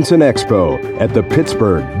Conference and Expo at the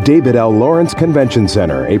Pittsburgh David L. Lawrence Convention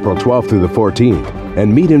Center, April 12th through the 14th,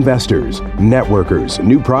 and meet investors, networkers,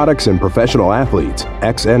 new products, and professional athletes.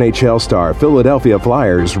 Ex-NHL star Philadelphia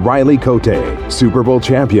Flyers Riley Cote, Super Bowl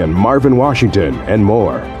champion Marvin Washington, and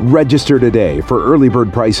more. Register today for early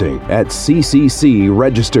bird pricing at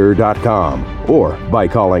cccregister.com or by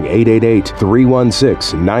calling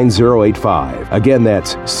 888-316-9085. Again,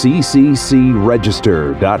 that's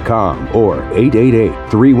cccregister.com or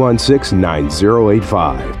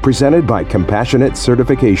 888-316-9085. Presented by Compassionate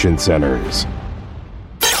Certification Centers.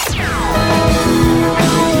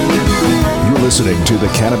 You're listening to the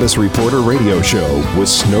Cannabis Reporter Radio Show with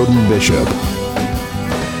Snowden Bishop.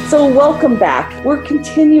 So welcome back. We're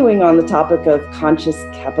continuing on the topic of conscious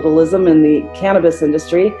capitalism in the cannabis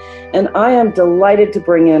industry, and I am delighted to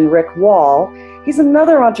bring in Rick Wall. He's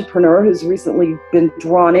another entrepreneur who's recently been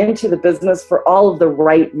drawn into the business for all of the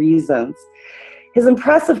right reasons. His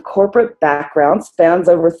impressive corporate background spans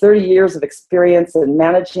over 30 years of experience in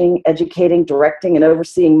managing, educating, directing, and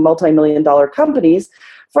overseeing multi-million-dollar companies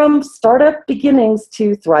from startup beginnings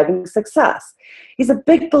to thriving success. He's a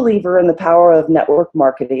big believer in the power of network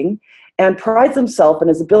marketing and prides himself in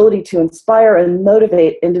his ability to inspire and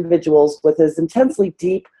motivate individuals with his intensely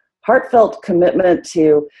deep, heartfelt commitment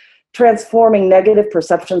to transforming negative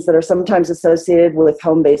perceptions that are sometimes associated with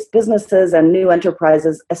home-based businesses and new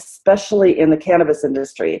enterprises, especially in the cannabis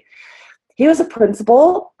industry. He was a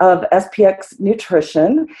principal of SPX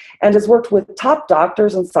Nutrition and has worked with top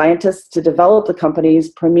doctors and scientists to develop the company's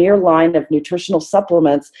premier line of nutritional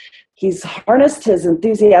supplements. He's harnessed his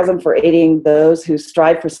enthusiasm for aiding those who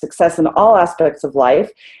strive for success in all aspects of life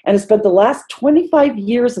and has spent the last 25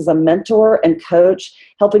 years as a mentor and coach,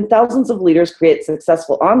 helping thousands of leaders create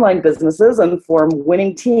successful online businesses and form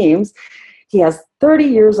winning teams. He has 30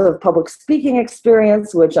 years of public speaking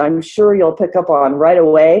experience, which I'm sure you'll pick up on right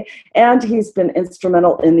away, and he's been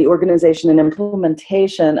instrumental in the organization and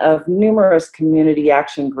implementation of numerous community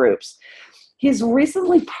action groups. He's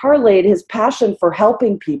recently parlayed his passion for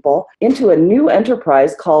helping people into a new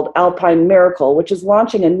enterprise called Alpine Miracle, which is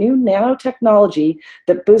launching a new nanotechnology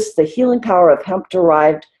that boosts the healing power of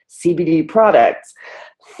hemp-derived CBD products.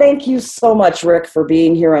 Thank you so much, Rick, for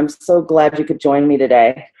being here. I'm so glad you could join me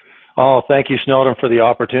today. Oh, thank you, Snowden, for the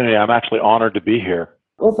opportunity. I'm actually honored to be here.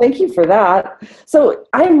 Well, thank you for that. So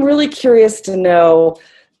I'm really curious to know,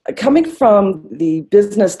 coming from the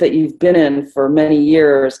business that you've been in for many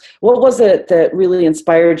years, what was it that really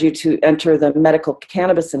inspired you to enter the medical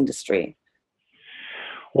cannabis industry?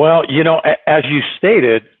 Well, as you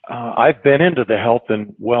stated, I've been into the health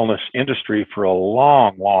and wellness industry for a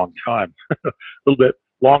long, long time, a little bit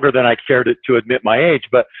longer than I care to admit my age,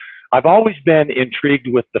 but I've always been intrigued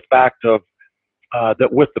with the fact of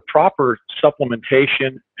that with the proper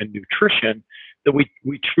supplementation and nutrition, that we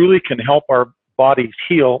truly can help our bodies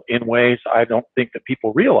heal in ways I don't think that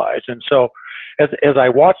people realize. And so as I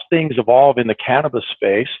watch things evolve in the cannabis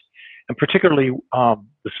space, and particularly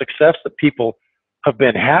the success that people have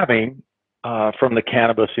been having from the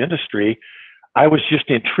cannabis industry, I was just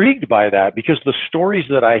intrigued by that because the stories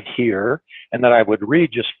that I hear and that I would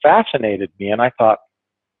read just fascinated me. And I thought,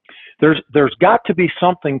 there's got to be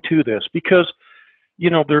something to this because,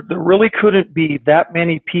 there really couldn't be that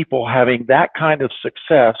many people having that kind of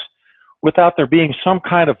success without there being some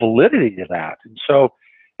kind of validity to that. And so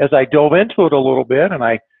as I dove into it a little bit and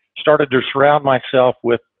I started to surround myself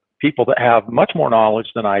with people that have much more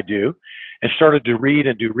knowledge than I do and started to read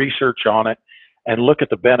and do research on it and look at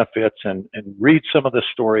the benefits and read some of the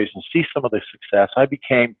stories and see some of the success, I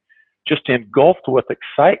became just engulfed with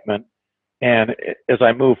excitement. And as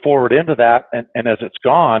I move forward into that and as it's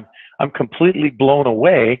gone, I'm completely blown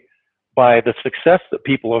away by the success that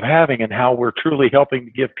people are having and how we're truly helping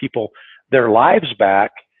to give people their lives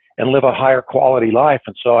back and live a higher quality life.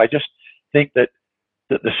 And so I just think that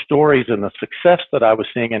the stories and the success that I was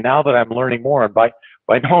seeing, and now that I'm learning more, and by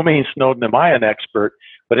no means, Snowden, am I an expert,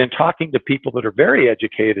 but in talking to people that are very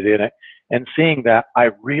educated in it and seeing that, I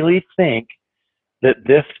really think that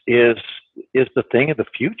this is the thing of the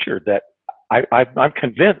future, that I'm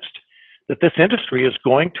convinced that this industry is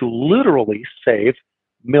going to literally save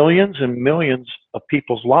millions and millions of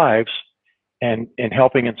people's lives and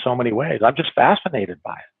helping in so many ways. I'm just fascinated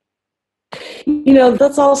by it.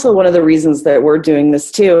 That's also one of the reasons that we're doing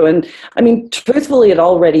this too. And I mean, truthfully, it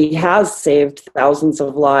already has saved thousands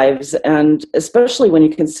of lives. And especially when you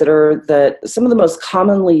consider that some of the most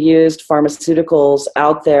commonly used pharmaceuticals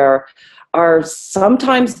out there are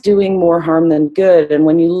sometimes doing more harm than good. And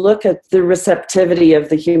when you look at the receptivity of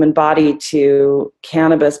the human body to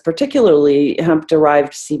cannabis, particularly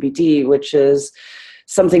hemp-derived CBD, which is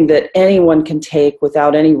something that anyone can take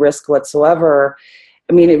without any risk whatsoever,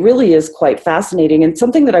 I mean, it really is quite fascinating. And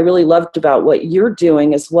something that I really loved about what you're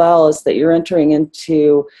doing as well is that you're entering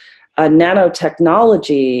into a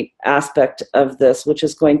nanotechnology aspect of this, which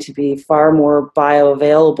is going to be far more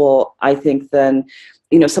bioavailable, I think, than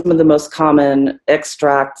some of the most common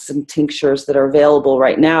extracts and tinctures that are available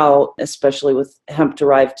right now, especially with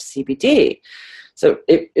hemp-derived CBD. So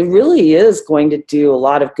it really is going to do a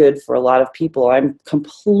lot of good for a lot of people. I'm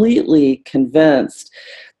completely convinced.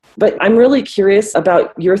 But I'm really curious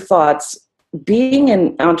about your thoughts. Being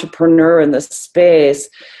an entrepreneur in this space,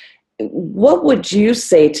 what would you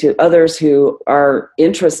say to others who are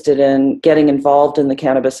interested in getting involved in the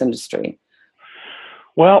cannabis industry?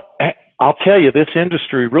 Well, I'll tell you, this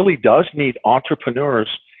industry really does need entrepreneurs.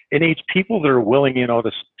 It needs people that are willing,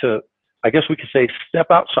 to I guess we could say, step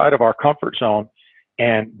outside of our comfort zone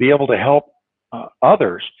and be able to help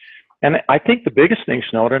others. And I think the biggest thing,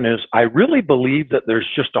 Snowden, is I really believe that there's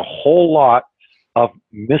just a whole lot of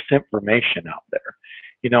misinformation out there,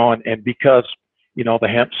 and because, the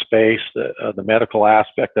hemp space, the medical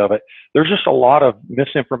aspect of it, there's just a lot of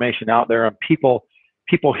misinformation out there, and people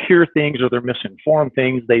hear things, or they're misinformed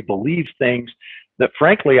things. They believe things that,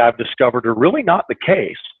 frankly, I've discovered are really not the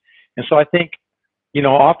case. And so I think,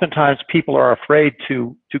 oftentimes people are afraid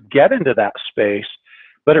to get into that space.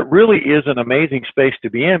 But it really is an amazing space to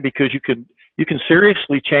be in, because you can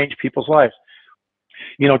seriously change people's lives.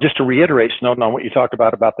 Just to reiterate, Snowden, on what you talked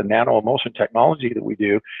about the nano-emulsion technology that we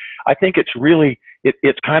do, I think it's really,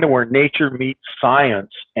 it's kind of where nature meets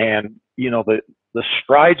science. And, the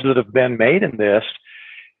strides that have been made in this,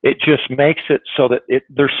 it just makes it so that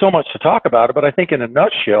there's so much to talk about it. But I think in a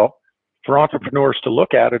nutshell, for entrepreneurs to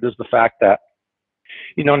look at it, is the fact that,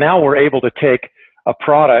 now we're able to take a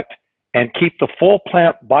product and keep the full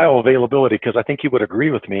plant bioavailability, because I think you would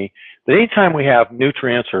agree with me that anytime we have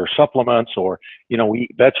nutrients or supplements, or, we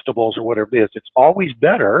eat vegetables or whatever it is, it's always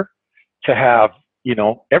better to have,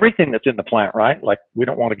 everything that's in the plant, right? Like, we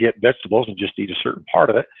don't want to get vegetables and just eat a certain part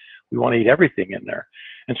of it. We want to eat everything in there.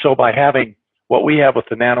 And so by having what we have with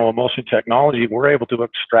the nano-emulsion technology, we're able to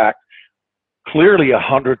extract clearly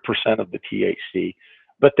 100% of the THC,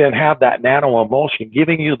 but then have that nano-emulsion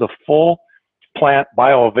giving you the full plant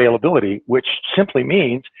bioavailability, which simply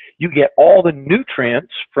means you get all the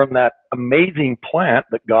nutrients from that amazing plant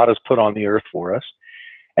that God has put on the earth for us.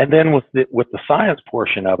 And then with the science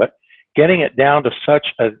portion of it, getting it down to such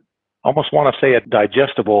a, almost want to say, a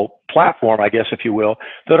digestible platform, I guess, if you will,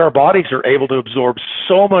 that our bodies are able to absorb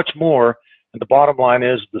so much more. And the bottom line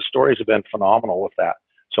is, the stories have been phenomenal with that.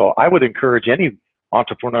 So I would encourage any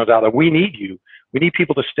entrepreneurs out there, we need you. We need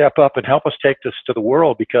people to step up and help us take this to the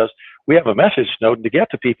world, because we have a message, Snowden, to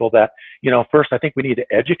get to people that, first, I think we need to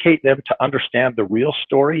educate them to understand the real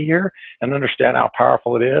story here and understand how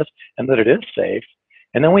powerful it is and that it is safe.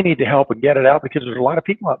 And then we need to help and get it out, because there's a lot of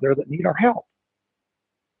people out there that need our help.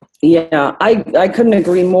 Yeah, I couldn't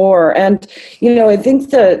agree more. And, I think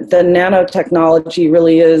the nanotechnology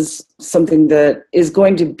really is something that is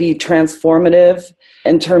going to be transformative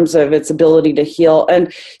in terms of its ability to heal.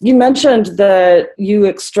 And you mentioned that you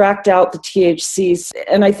extract out the THC.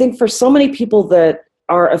 And I think for so many people that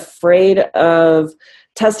are afraid of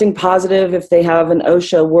testing positive, if they have an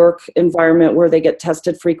OSHA work environment where they get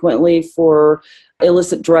tested frequently for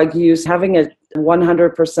illicit drug use, having a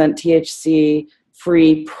 100% THC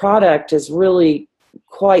free product is really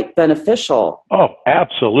quite beneficial. Oh,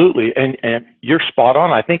 absolutely. And you're spot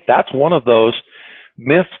on. I think that's one of those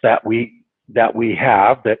myths that we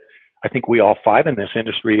have, that I think we all fight in this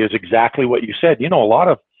industry, is exactly what you said. A lot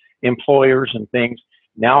of employers and things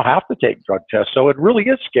now have to take drug tests. So it really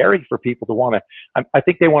is scary for people to want to, I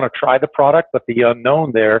think they want to try the product, but the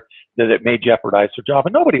unknown there, that it may jeopardize their job.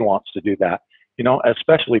 And nobody wants to do that,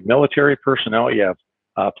 especially military personnel. You have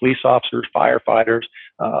police officers, firefighters,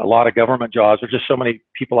 a lot of government jobs. There's just so many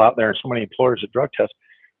people out there and so many employers that drug test.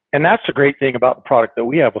 And that's the great thing about the product that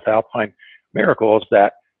we have with Alpine Miracle, is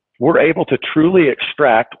that we're able to truly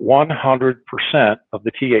extract 100% of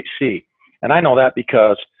the THC. And I know that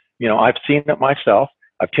because, I've seen it myself.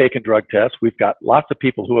 I've taken drug tests. We've got lots of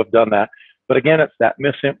people who have done that. But again, it's that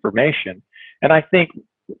misinformation. And I think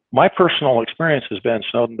my personal experience has been,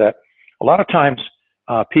 Snowden, that a lot of times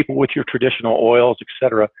people with your traditional oils, et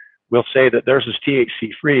cetera, will say that theirs is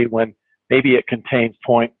THC free when maybe it contains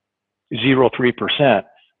 0.03%.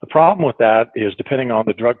 The problem with that is, depending on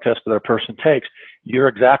the drug test that a person takes, you're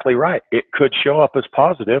exactly right. It could show up as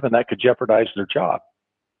positive, and that could jeopardize their job.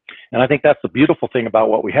 And I think that's the beautiful thing about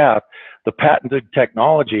what we have. The patented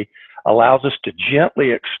technology allows us to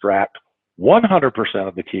gently extract 100%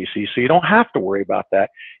 of the THC, so you don't have to worry about that,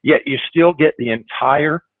 yet you still get the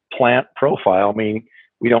entire plant profile, meaning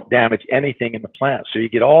we don't damage anything in the plant. So you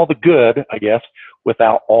get all the good, I guess,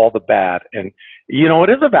 without all the bad. And, you know, it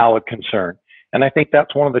is a valid concern. And I think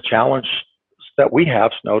that's one of the challenges that we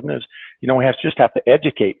have, Snowden, is, you know, we just have to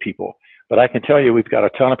educate people. But I can tell you, we've got a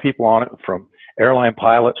ton of people on it, from airline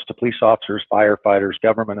pilots to police officers, firefighters,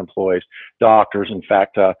 government employees, doctors. In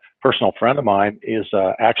fact, a personal friend of mine is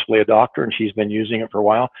actually a doctor, and she's been using it for a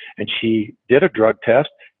while, and she did a drug test,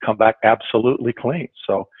 come back absolutely clean.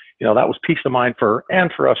 So, you know, that was peace of mind for her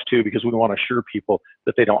and for us too, because we want to assure people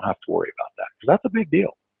that they don't have to worry about that, because that's a big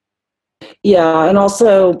deal. Yeah, and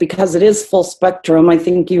also because it is full spectrum, I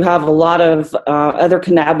think you have a lot of other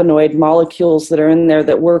cannabinoid molecules that are in there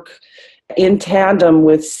that work in tandem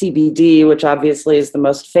with CBD, which obviously is the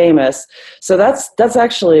most famous. So that's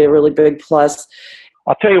actually a really big plus.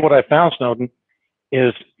 I'll tell you what I found, Snowden,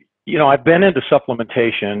 is, you know, I've been into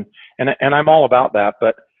supplementation, and I'm all about that.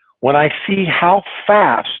 But when I see how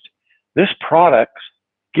fast this product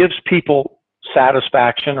gives people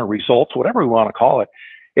satisfaction or results, whatever we want to call it,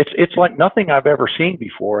 it's like nothing I've ever seen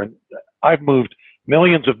before. And I've moved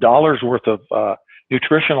millions of dollars worth of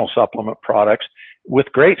nutritional supplement products with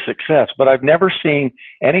great success, but I've never seen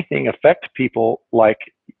anything affect people like,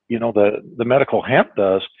 you know, the medical hemp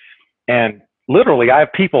does. And literally, I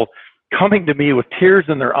have people coming to me with tears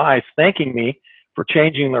in their eyes, thanking me for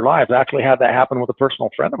changing their lives. I actually had that happen with a personal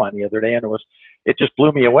friend of mine the other day, and it just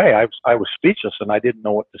blew me away. I was speechless, and I didn't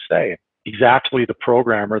know what to say. He's actually the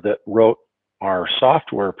programmer that wrote our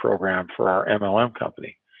software program for our MLM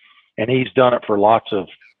company, and he's done it for lots of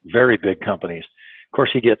very big companies. Of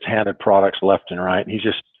course, he gets handed products left and right, and he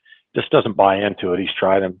just doesn't buy into it. He's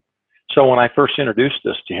tried them. So when I first introduced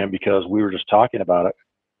this to him, because we were just talking about it,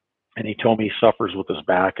 and he told me he suffers with his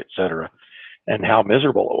back, etc., and how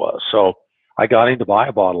miserable it was. So I got him to buy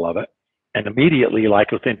a bottle of it, and immediately,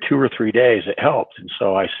 like within 2 or 3 days, it helped. And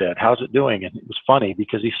so I said, "How's it doing?" And it was funny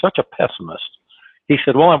because he's such a pessimist. He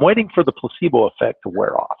said, "Well, I'm waiting for the placebo effect to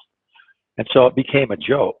wear off." And so it became a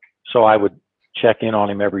joke. So I would check in on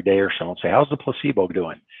him every day or so and say, "How's the placebo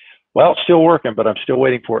doing?" "Well, it's still working, but I'm still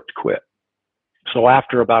waiting for it to quit." So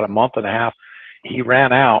after about a month and a half, he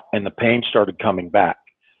ran out and the pain started coming back.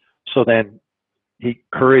 So then he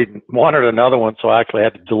hurried and wanted another one. So I actually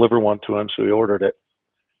had to deliver one to him. So he ordered it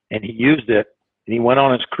and he used it, and he went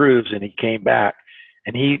on his cruise, and he came back,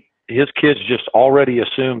 and his kids just already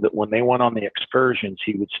assumed that when they went on the excursions,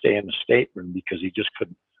 he would stay in the stateroom because he just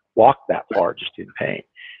couldn't walk that far, just in pain.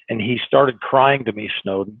 And he started crying to me,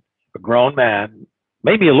 Snowden, a grown man,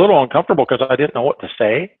 maybe a little uncomfortable because I didn't know what to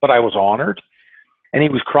say, but I was honored. And he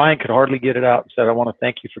was crying, could hardly get it out, and said, "I want to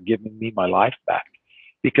thank you for giving me my life back."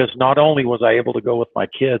 Because not only was I able to go with my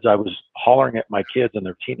kids, I was hollering at my kids and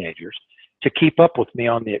their teenagers to keep up with me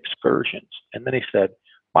on the excursions. And then he said,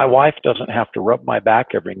 "My wife doesn't have to rub my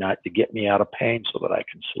back every night to get me out of pain so that I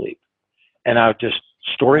can sleep." And I just,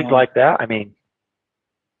 stories like that, I mean,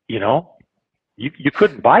 you know, you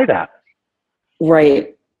couldn't buy that.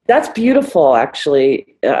 Right. That's beautiful,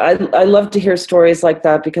 actually. I love to hear stories like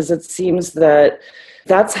that, because it seems that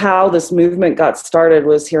that's how this movement got started,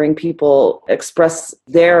 was hearing people express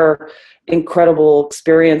their incredible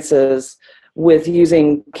experiences with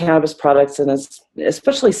using cannabis products, and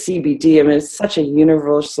especially CBD. I mean, it's such a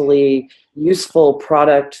universally useful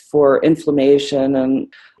product for inflammation,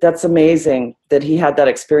 and that's amazing that he had that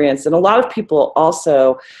experience. And a lot of people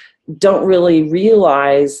also don't really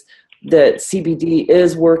realize that CBD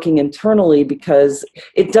is working internally, because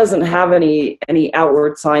it doesn't have any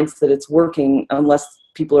outward signs that it's working unless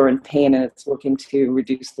people are in pain and it's working to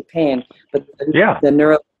reduce the pain. But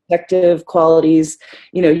the neuroprotective qualities,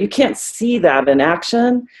 you know, you can't see that in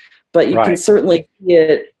action, but you can certainly see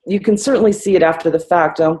it. You can certainly see it after the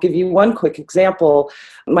fact. I'll give you one quick example.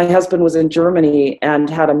 My husband was in Germany and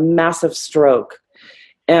had a massive stroke.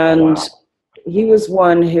 And he was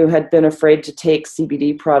one who had been afraid to take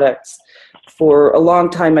CBD products for a long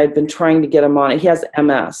time. I'd been trying to get him on it. He has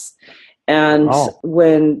MS. And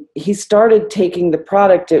when he started taking the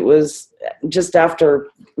product, it was just after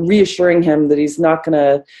reassuring him that he's not going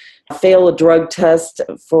to fail a drug test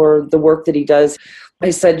for the work that he does.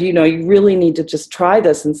 I said, you know, you really need to just try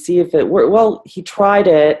this and see if it works. Well, he tried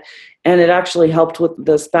it, and it actually helped with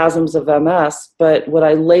the spasms of MS. But what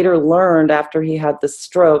I later learned after he had the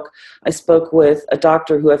stroke, I spoke with a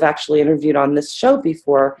doctor who I've actually interviewed on this show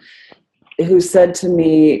before, who said to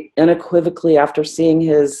me unequivocally after seeing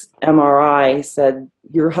his MRI, he said,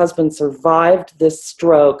 "Your husband survived this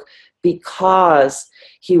stroke because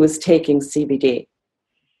he was taking CBD.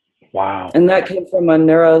 Wow. And that came from a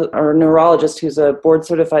neurologist who's a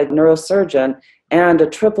board-certified neurosurgeon and a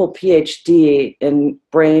triple PhD in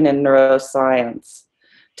brain and neuroscience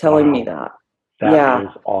telling me that. That is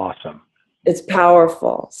awesome. It's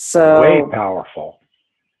powerful. So way powerful.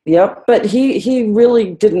 Yep. But he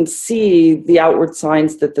really didn't see the outward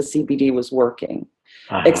signs that the CBD was working,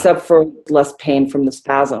 except for less pain from the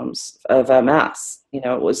spasms of MS. You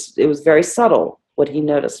know, it was very subtle what he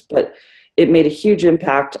noticed, but it made a huge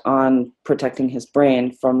impact on protecting his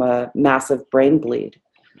brain from a massive brain bleed.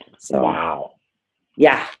 So, wow.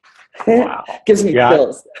 Yeah. Wow. Gives me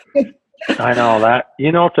chills. I know that.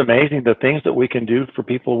 You know, it's amazing the things that we can do for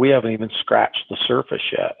people. We haven't even scratched the surface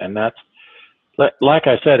yet. And that's, like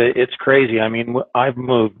I said, it's crazy. I mean, I've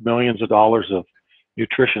moved millions of dollars of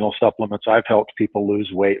nutritional supplements. I've helped people lose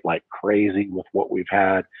weight like crazy with what we've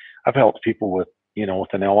had. I've helped people with, you know,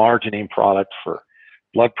 with an L-arginine product for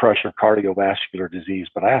blood pressure, cardiovascular disease.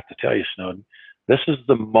 But I have to tell you, Snowden, this is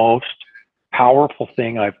the most powerful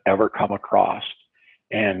thing I've ever come across.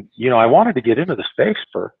 And, you know, I wanted to get into the space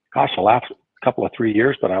for, the last couple of 3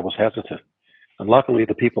 years, but I was hesitant. And luckily,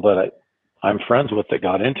 the people that I'm friends with that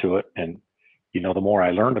got into it, and, you know, the more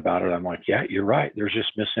I learned about it, I'm like, yeah, you're right. There's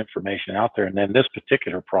just misinformation out there. And then this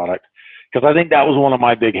particular product, because I think that was one of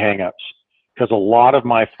my big hangups, because a lot of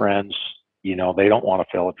my friends, you know, they don't want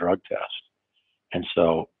to fail a drug test. And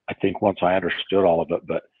so I think once I understood all of it,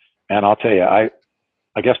 but, man, I'll tell you, I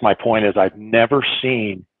guess my point is I've never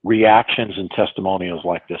seen reactions and testimonials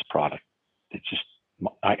like this product. It's just,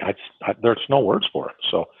 there's no words for it.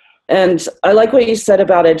 So, and I like what you said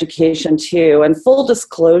about education too. And full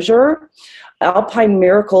disclosure, Alpine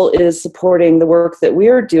Miracle is supporting the work that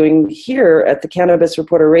we're doing here at the Cannabis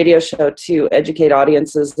Reporter radio show to educate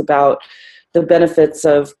audiences about the benefits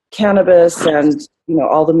of cannabis and, you know,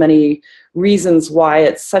 all the many reasons why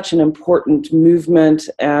it's such an important movement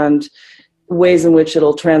and ways in which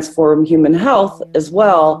it'll transform human health as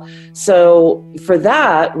well. So for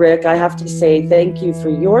that, Rick, I have to say thank you for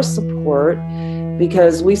your support,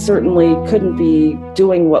 because we certainly couldn't be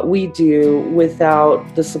doing what we do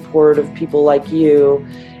without the support of people like you.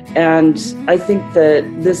 And I think that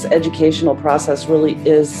this educational process really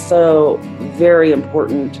is so very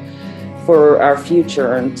important for our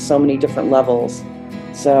future on so many different levels.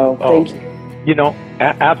 So thank you. You know,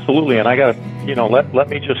 absolutely. And I got to, you know, let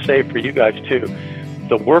me just say for you guys too,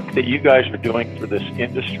 the work that you guys are doing for this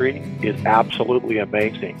industry is absolutely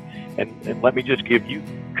amazing. And let me just give you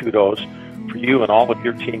kudos for you and all of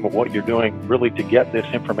your team of what you're doing really to get this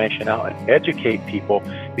information out and educate people,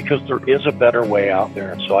 because there is a better way out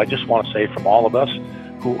there. And so I just want to say from all of us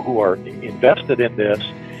who are invested in this,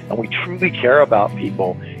 and we truly care about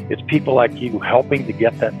people, it's people like you helping to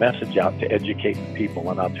get that message out to educate the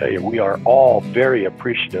people. And I'll tell you, we are all very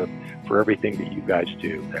appreciative for everything that you guys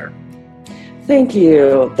do there. Thank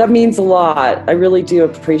you. That means a lot. I really do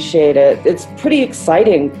appreciate it. It's pretty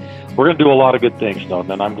exciting. We're going to do a lot of good things, though,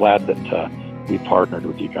 and I'm glad that we partnered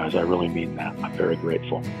with you guys. I really mean that. I'm very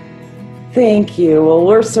grateful. Thank you. Well,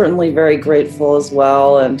 we're certainly very grateful as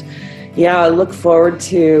well. And yeah, I look forward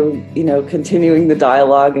to, you know, continuing the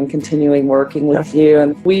dialogue and continuing working with you.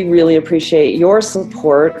 And we really appreciate your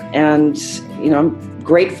support. And, you know, I'm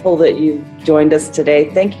grateful that you joined us today.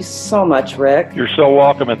 Thank you so much, Rick. You're so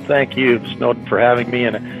welcome. And thank you, Snowden, for having me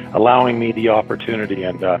and allowing me the opportunity.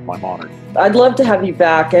 And I'm honored. I'd love to have you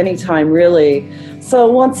back anytime, really. So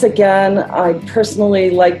once again, I'd personally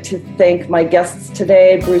like to thank my guests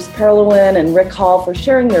today, Bruce Perlowin and Rick Hall, for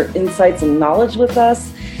sharing their insights and knowledge with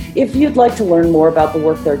us. If you'd like to learn more about the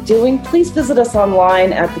work they're doing, please visit us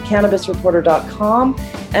online at thecannabisreporter.com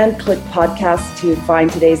and click podcasts to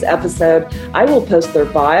find today's episode. I will post their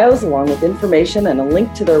bios along with information and a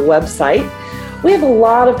link to their website. We have a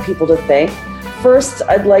lot of people to thank. First,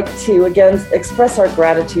 I'd like to again express our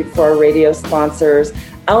gratitude for our radio sponsors,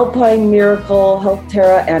 Alpine Miracle,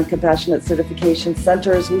 HealthTerra, and Compassionate Certification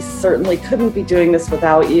Centers. We certainly couldn't be doing this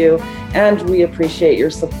without you, and we appreciate your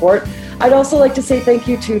support. I'd also like to say thank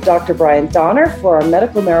you to Dr. Brian Donner for our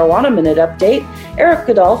Medical Marijuana Minute update, Eric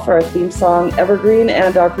Goodall for our theme song, Evergreen,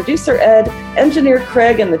 and our producer, Ed, engineer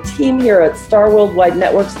Craig, and the team here at Star Worldwide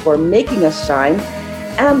Networks for making us shine.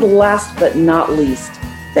 And last but not least,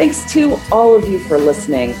 thanks to all of you for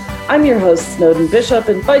listening. I'm your host, Snowden Bishop,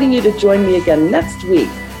 inviting you to join me again next week,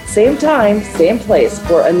 same time, same place,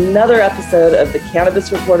 for another episode of the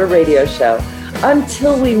Cannabis Reporter radio show.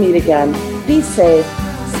 Until we meet again, be safe,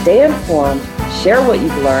 stay informed, share what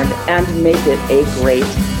you've learned, and make it a great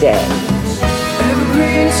day.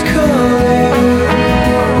 Evergreen is calling.